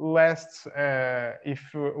it lasts. If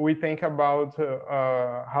we think about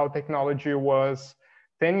how technology was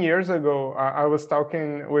 10 years ago, I was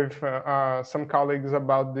talking with some colleagues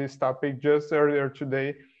about this topic just earlier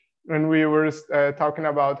today, and we were talking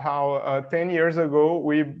about how 10 years ago,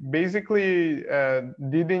 we basically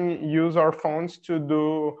didn't use our phones to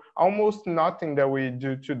do almost nothing that we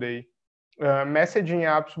do today. Messaging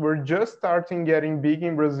apps were just starting getting big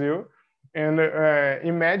in Brazil. And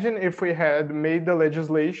imagine if we had made the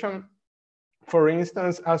legislation, for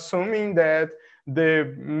instance, assuming that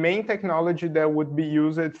the main technology that would be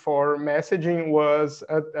used for messaging was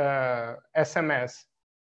SMS,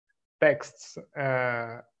 texts.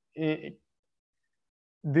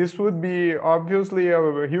 This would be obviously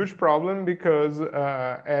a huge problem, because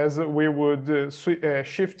as we would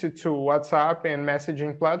shift to WhatsApp and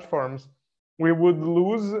messaging platforms, we would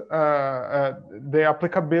lose the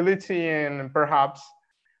applicability and perhaps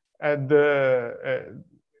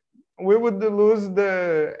we would lose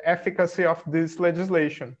the efficacy of this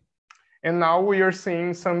legislation. And now we are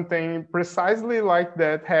seeing something precisely like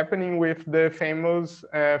that happening with the famous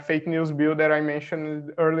fake news bill that I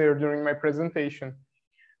mentioned earlier during my presentation.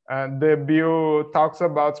 The bill talks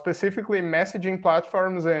about specifically messaging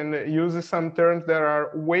platforms and uses some terms that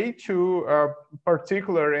are way too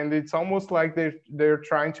particular, and it's almost like they're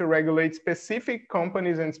trying to regulate specific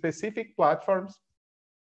companies and specific platforms.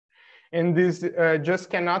 And this just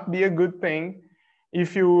cannot be a good thing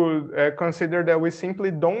if you consider that we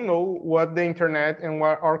simply don't know what the internet and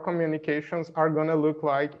what our communications are going to look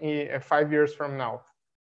like in 5 years from now.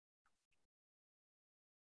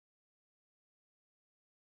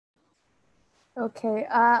 Okay,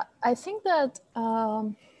 I think that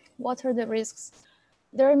what are the risks?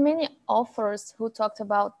 There are many authors who talked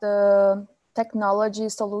about the technology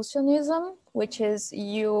solutionism, which is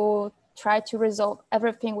you try to resolve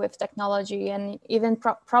everything with technology, and even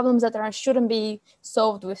problems that shouldn't be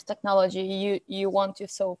solved with technology, you want to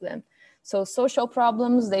solve them. So social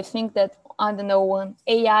problems, they think that, I don't know, an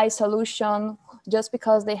AI solution, just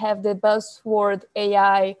because they have the buzzword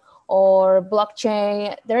AI or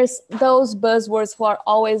blockchain, there's those buzzwords who are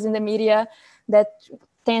always in the media that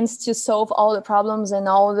tends to solve all the problems and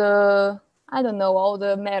all the, I don't know, all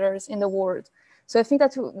the matters in the world. So I think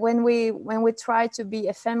that when we try to be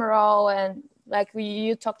ephemeral, and like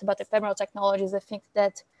you talked about ephemeral technologies, I think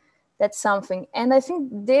that that's something. And I think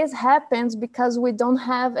this happens because we don't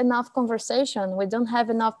have enough conversation. We don't have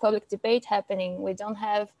enough public debate happening.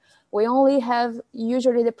 We only have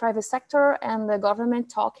usually the private sector and the government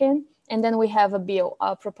talking, and then we have a bill,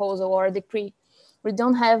 a proposal, or a decree. We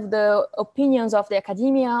don't have the opinions of the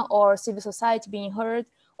academia or civil society being heard,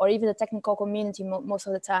 or even the technical community most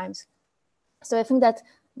of the times. So I think that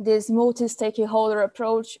this multi-stakeholder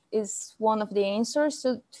approach is one of the answers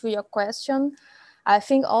to your question. I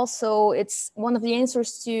think also it's one of the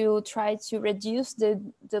answers to try to reduce the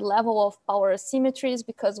level of power asymmetries,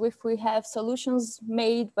 because if we have solutions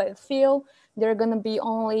made by a field, they're going to be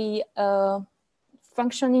only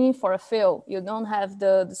functioning for a field. You don't have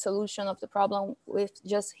the solution of the problem with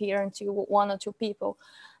just hearing to one or two people.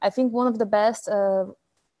 I think one of the best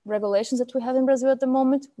regulations that we have in Brazil at the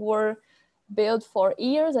moment were built for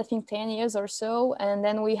years, I think 10 years or so. And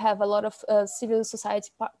then we have a lot of civil society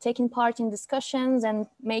taking part in discussions and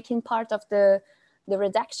making part of the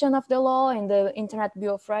redaction of the law in the Internet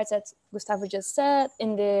Bill of Rights that Gustavo just said,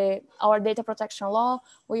 in our data protection law.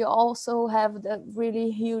 We also have the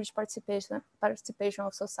really huge participation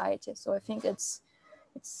of society. So I think it's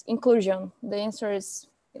inclusion. The answer is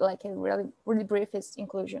like a really brief, is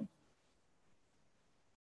inclusion.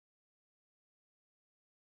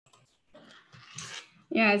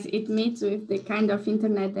 Yes, it meets with the kind of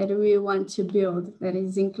internet that we want to build, that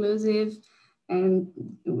is inclusive and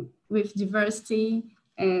with diversity,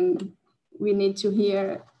 and we need to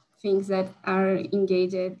hear things that are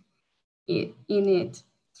engaged in it.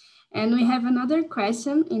 And we have another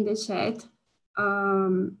question in the chat,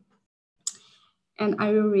 and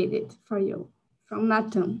I will read it for you, from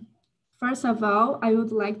Nathan. First of all, I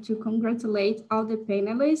would like to congratulate all the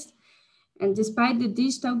panelists. And despite the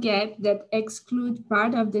digital gap that excludes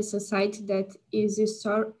part of the society that is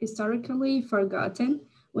historically forgotten,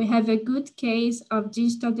 we have a good case of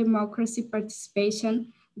digital democracy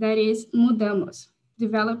participation, that is Mudamos,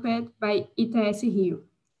 developed by IT.rec.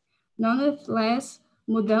 Nonetheless,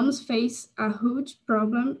 Mudamos face a huge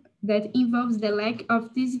problem that involves the lack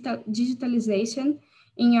of digitalization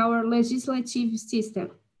in our legislative system.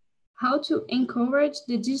 How to encourage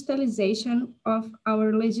the digitalization of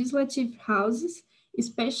our legislative houses,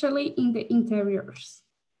 especially in the interiors?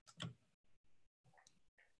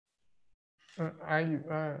 I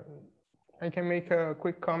can make a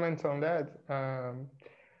quick comment on that.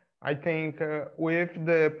 I think with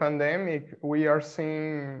the pandemic, we are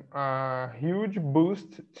seeing a huge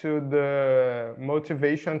boost to the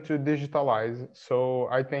motivation to digitalize. So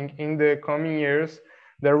I think in the coming years,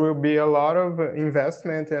 there will be a lot of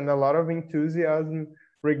investment and a lot of enthusiasm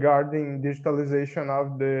regarding digitalization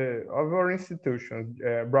of our institutions,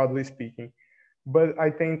 broadly speaking. But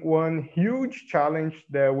I think one huge challenge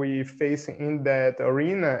that we face in that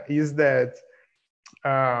arena is that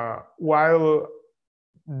while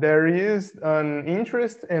there is an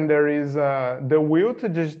interest and there is the will to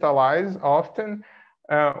digitalize, often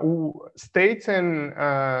states and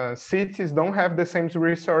cities don't have the same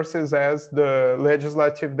resources as the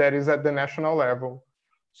legislative that is at the national level.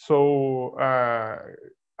 So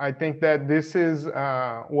I think that this is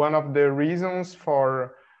one of the reasons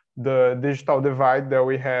for the digital divide that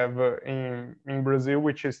we have in Brazil,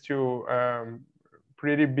 which is still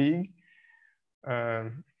pretty big.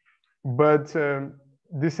 But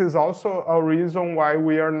this is also a reason why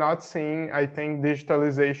we are not seeing, I think,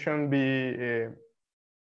 digitalization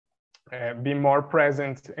be more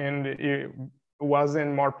present, and it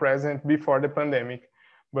wasn't more present before the pandemic.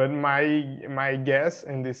 But my guess,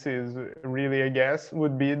 and this is really a guess,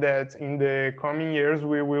 would be that in the coming years,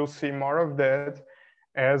 we will see more of that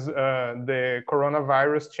as the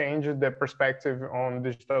coronavirus changed the perspective on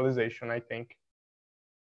digitalization, I think.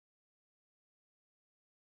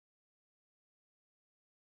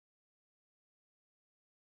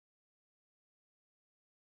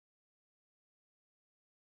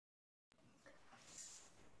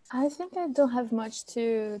 I think I don't have much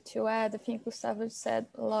to add. I think Gustavo said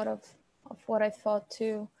a lot of what I thought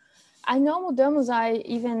too. I know Mudamos,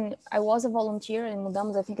 I was a volunteer in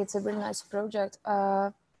Mudamos. I think it's a really nice project.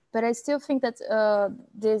 but I still think that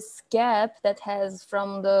this gap that has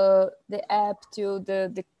from the app to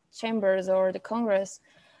the chambers or the Congress,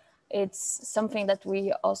 it's something that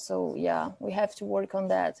we also, we have to work on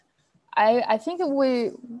that. I think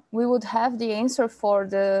we would have the answer for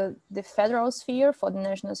the federal sphere, for the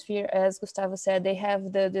national sphere. As Gustavo said, they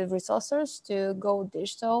have the resources to go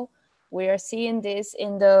digital. We are seeing this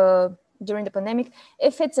during the pandemic.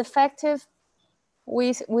 If it's effective,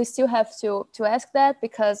 we still have to ask that,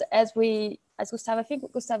 because as Gustavo, I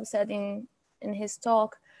think Gustavo said in his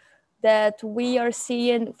talk, that we are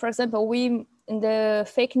seeing, for example, in the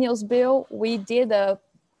fake news bill, we did a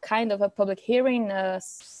kind of a public hearing,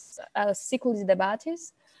 ciclo de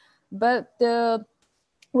debates, but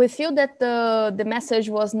we feel that the message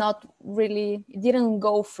was not really, didn't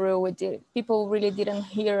go through. People really didn't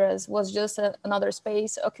hear us. It was just another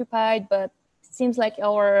space occupied, but it seems like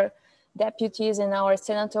our deputies and our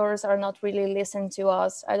senators are not really listening to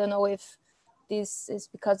us. I don't know if this is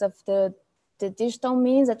because of the digital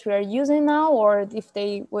means that we are using now, or if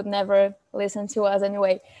they would never listen to us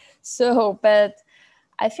anyway. So, but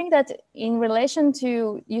I think that in relation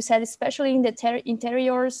to, you said, especially in the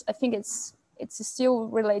interiors, I think it's still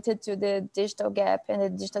related to the digital gap and the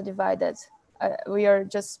digital divide that we are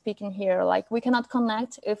just speaking here. Like, we cannot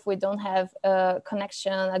connect if we don't have a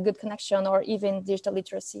good connection, or even digital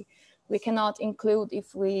literacy. We cannot include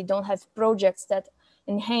if we don't have projects that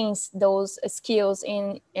enhance those skills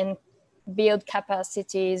and build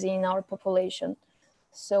capacities in our population.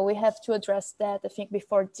 So we have to address that, I think,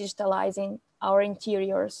 before digitalizing our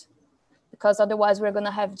interiors, because otherwise we're going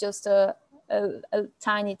to have just a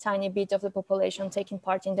tiny bit of the population taking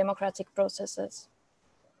part in democratic processes.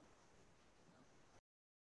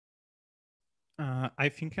 I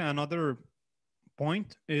think another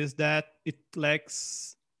point is that it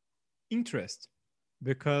lacks interest,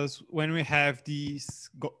 because when we have these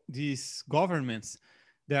governments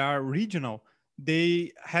that are regional,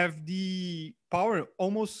 they have the power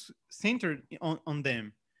almost centered on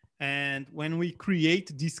them. And when we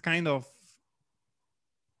create this kind of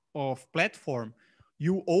platform,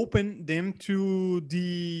 you open them to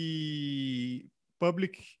the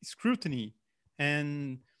public scrutiny.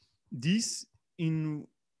 And these, in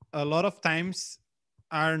a lot of times,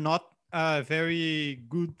 are not very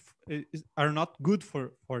good, are not good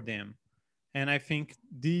for them. And I think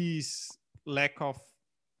this lack of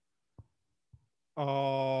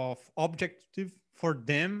objective for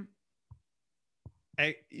them,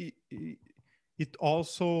 it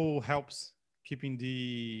also helps keeping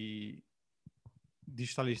the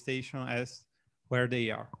digitalization as where they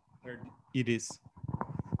are, where it is.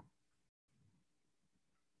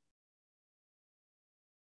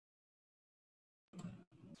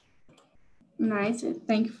 Nice,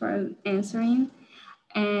 thank you for answering.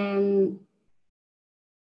 And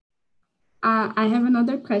I have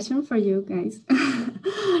another question for you guys.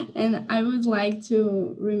 And I would like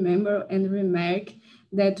to remember and remark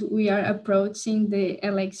that we are approaching the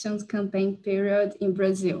elections campaign period in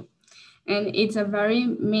Brazil. And it's a very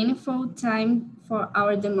meaningful time for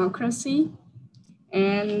our democracy.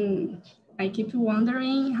 And I keep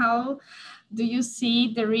wondering, how do you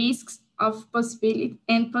see the risks of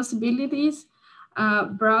possibilities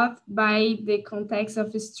brought by the context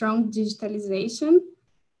of strong digitalization?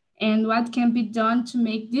 And what can be done to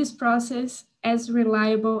make this process as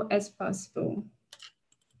reliable as possible?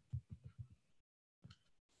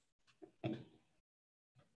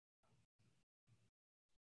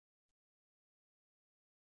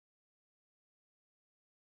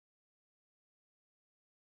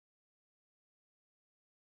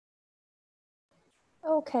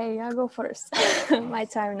 Okay, I'll go first. My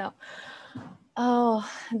time now. Oh,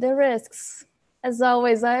 the risks. As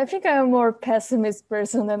always, I think I'm a more pessimist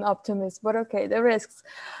person than optimist, but okay, the risks.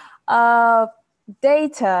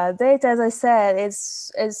 Data, as I said,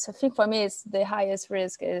 is I think for me, it's the highest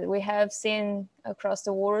risk. We have seen across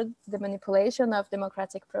the world the manipulation of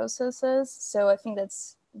democratic processes. So I think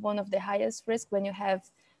that's one of the highest risks when you have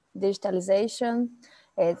digitalization.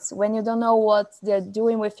 It's when you don't know what they're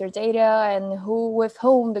doing with your data and with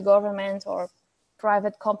whom the government or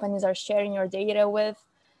private companies are sharing your data with,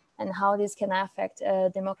 and how this can affect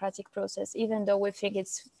a democratic process. Even though we think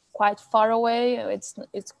it's quite far away, it's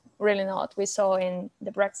really not. We saw in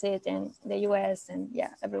the Brexit and the US and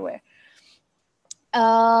everywhere.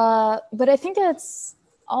 But I think that's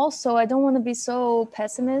also, I don't want to be so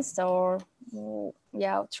pessimist or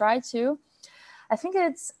try to. I think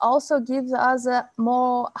it's also gives us a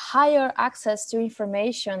more higher access to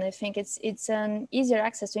information. I think it's an easier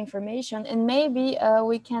access to information, and maybe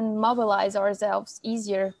we can mobilize ourselves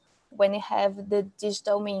easier when you have the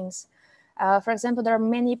digital means. For example, there are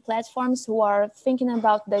many platforms who are thinking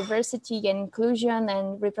about diversity and inclusion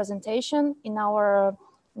and representation in our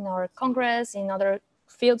Congress, in other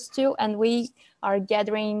fields too, and we are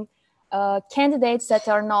gathering candidates that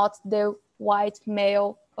are not the white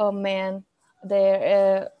male man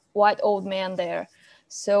there, white old man there.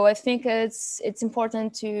 So I think it's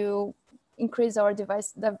important to increase our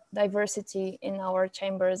diversity in our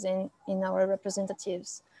chambers and in our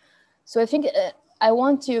representatives. So I think I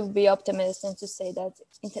want to be optimistic and to say that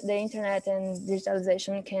the internet and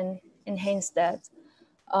digitalization can enhance that.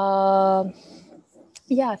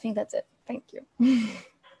 Yeah, I think that's it. Thank you.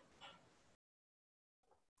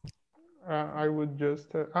 I would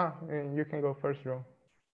just, you can go first, João.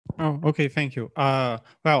 Oh, okay, thank you.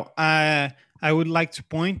 Well, I would like to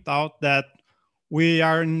point out that we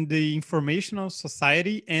are in the informational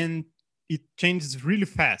society and it changes really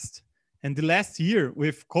fast. And the last year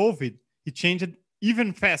with COVID, it changed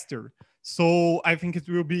even faster. So I think it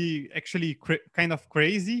will be actually kind of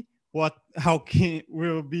crazy how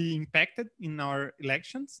will be impacted in our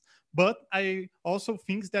elections. But I also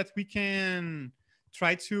think that we can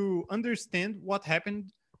try to understand what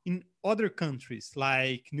happened in other countries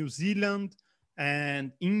like New Zealand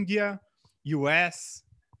and India, US,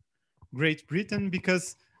 Great Britain,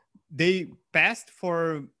 because they passed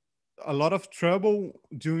for a lot of trouble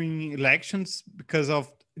during elections because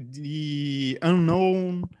of the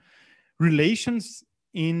unknown relations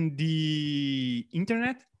in the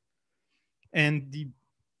internet and the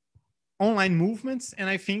online movements. And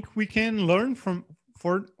I think we can learn from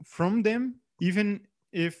them, even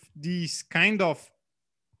if this kind of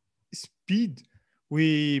speed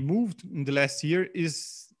we moved in the last year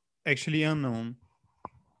is actually unknown.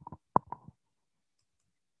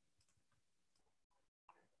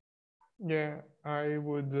 Yeah, I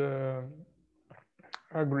would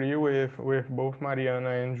agree with both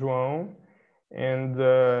Mariana and João. And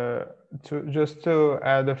just to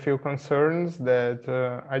add a few concerns that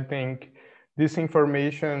I think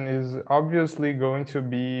disinformation is obviously going to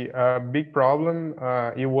be a big problem.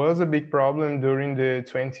 It was a big problem during the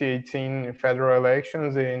 2018 federal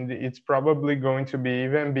elections, and it's probably going to be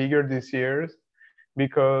even bigger this year,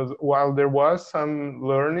 because while there was some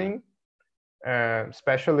learning,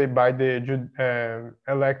 especially by the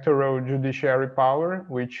electoral judiciary power,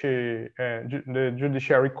 which the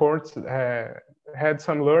judiciary courts had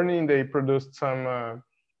some learning, they produced some,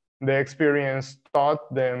 the experience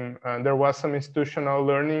taught them, there was some institutional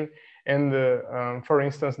learning, and for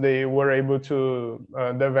instance, they were able to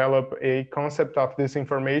develop a concept of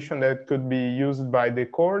disinformation that could be used by the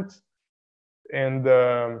courts, and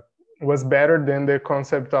was better than the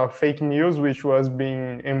concept of fake news, which was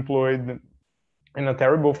being employed in a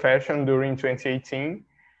terrible fashion during 2018.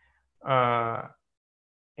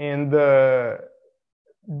 And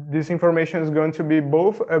disinformation is going to be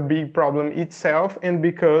both a big problem itself, and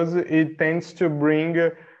because it tends to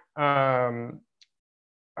bring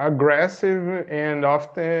aggressive and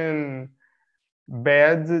often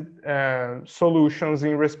bad solutions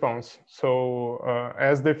in response. So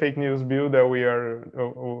as the fake news bill that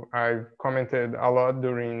I've commented a lot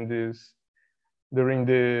during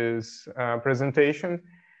this presentation,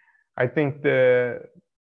 I think that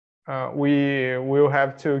we will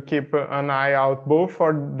have to keep an eye out both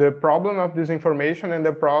for the problem of disinformation and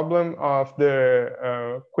the problem of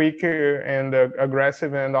the quick and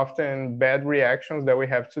aggressive and often bad reactions that we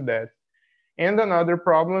have to that. And another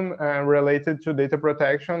problem related to data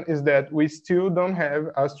protection is that we still don't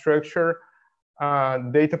have a structured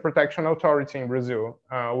data protection authority in Brazil.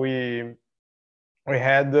 We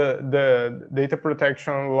had the data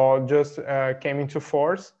protection law just came into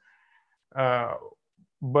force,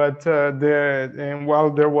 but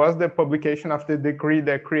while there was the publication of the decree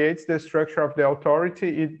that creates the structure of the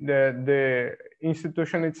authority, the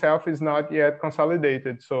institution itself is not yet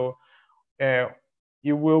consolidated. So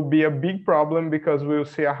it will be a big problem, because we'll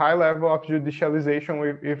see a high level of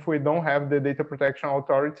judicialization if we don't have the data protection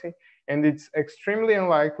authority, and it's extremely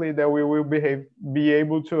unlikely that we will be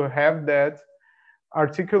able to have that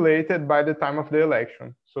articulated by the time of the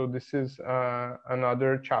election. So this is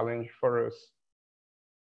another challenge for us.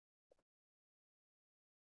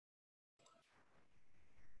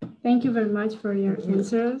 Thank you very much for your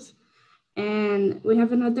answers. And we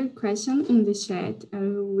have another question in the chat I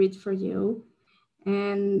will read for you.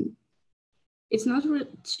 And it's not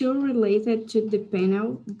too related to the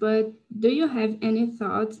panel, but do you have any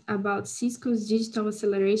thoughts about Cisco's digital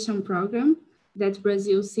acceleration program that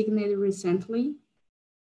Brazil signed recently?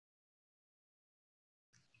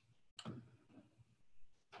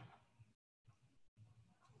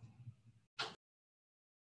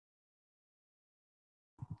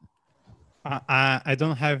 I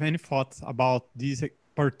don't have any thoughts about this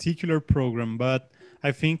particular program, but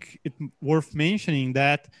I think it's worth mentioning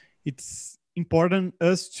that it's important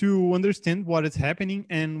us to understand what is happening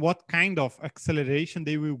and what kind of acceleration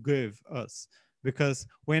they will give us. Because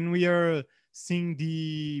when we are seeing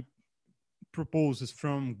the proposals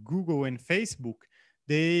from Google and Facebook,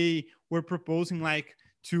 they were proposing like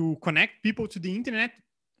to connect people to the internet,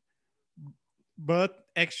 but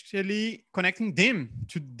actually connecting them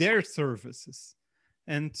to their services.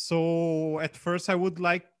 And so at first I would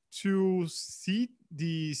like to see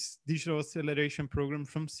this digital acceleration program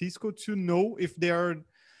from Cisco to know if they are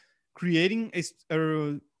creating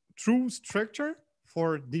a true structure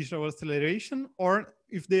for digital acceleration, or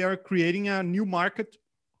if they are creating a new market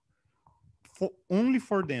only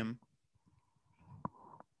for them.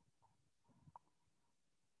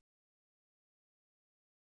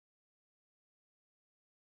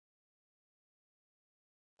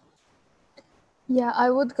 Yeah, I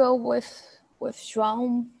would go with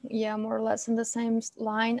João. Yeah, more or less in the same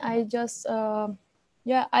line. I just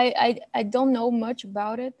yeah, I don't know much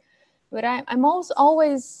about it, but I'm also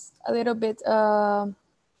always a little bit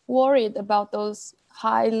worried about those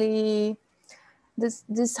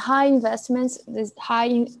this high investments, this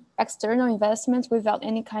high external investments without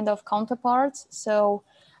any kind of counterparts. So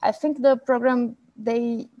I think the program,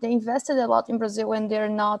 they invested a lot in Brazil when they're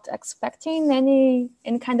not expecting any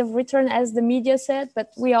kind of return, as the media said,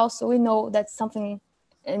 but we know that something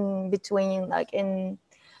in between, like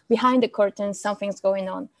behind the curtains, something's going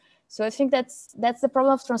on. So I think that's the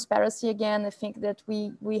problem of transparency again. I think that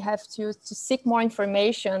we have to seek more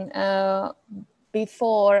information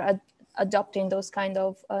before adopting those kind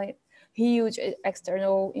of huge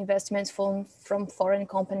external investments from foreign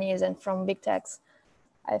companies and from big techs.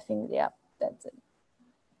 I think, yeah, that's it.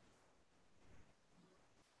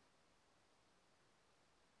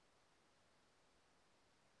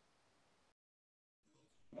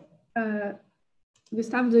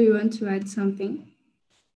 Gustavo, do you want to add something?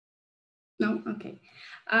 No? Okay.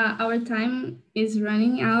 Our time is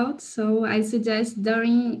running out, so I suggest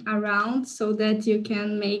during a round so that you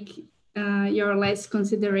can make your last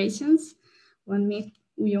considerations. 1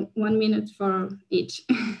 minute for each.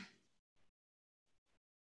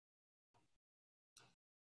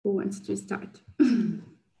 Who wants to start?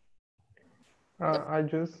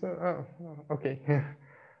 Okay.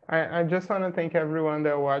 I just want to thank everyone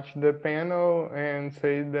that watched the panel and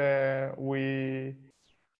say that we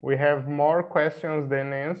have more questions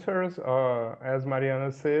than answers, as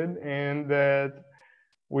Mariana said, and that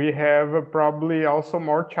we have probably also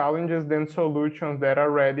more challenges than solutions that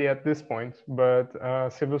are ready at this point. But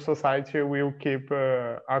civil society will keep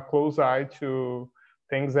a close eye to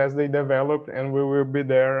things as they develop, and we will be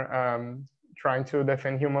there trying to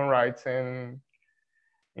defend human rights and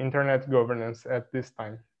internet governance at this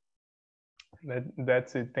time.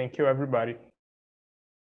 That's it. Thank you, everybody.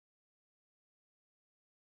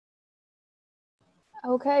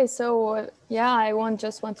 Okay, so yeah, I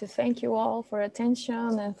just want to thank you all for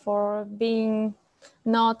attention and for being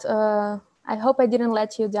not, I hope I didn't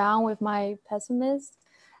let you down with my pessimism.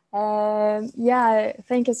 Yeah,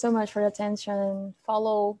 thank you so much for your attention.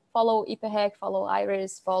 Follow IP.rec, follow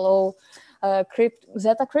Iris, follow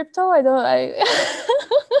Zeta Crypto.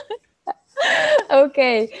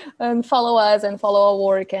 Okay, and follow us and follow our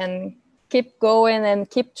work and keep going and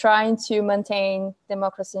keep trying to maintain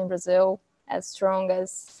democracy in Brazil as strong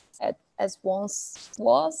as once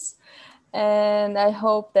was. And I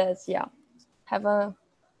hope that, yeah, have a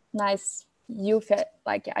nice youth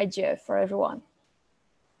like IGF for everyone.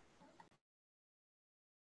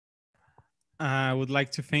 I would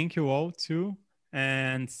like to thank you all too,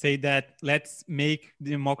 and say that let's make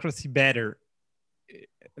democracy better,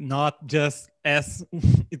 not just as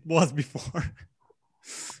it was before.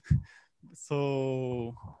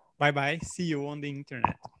 So bye-bye. See you on the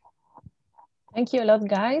internet. Thank you a lot,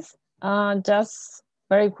 guys. Just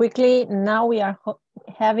very quickly, now we are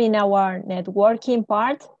having our networking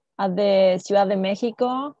part at the Ciudad de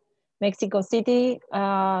Mexico, Mexico City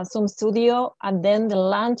Zoom studio, and then the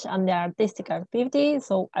lunch and the artistic activity.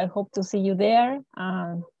 So I hope to see you there.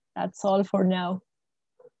 And that's all for now.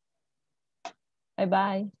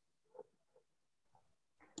 Bye-bye.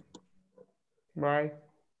 Bye.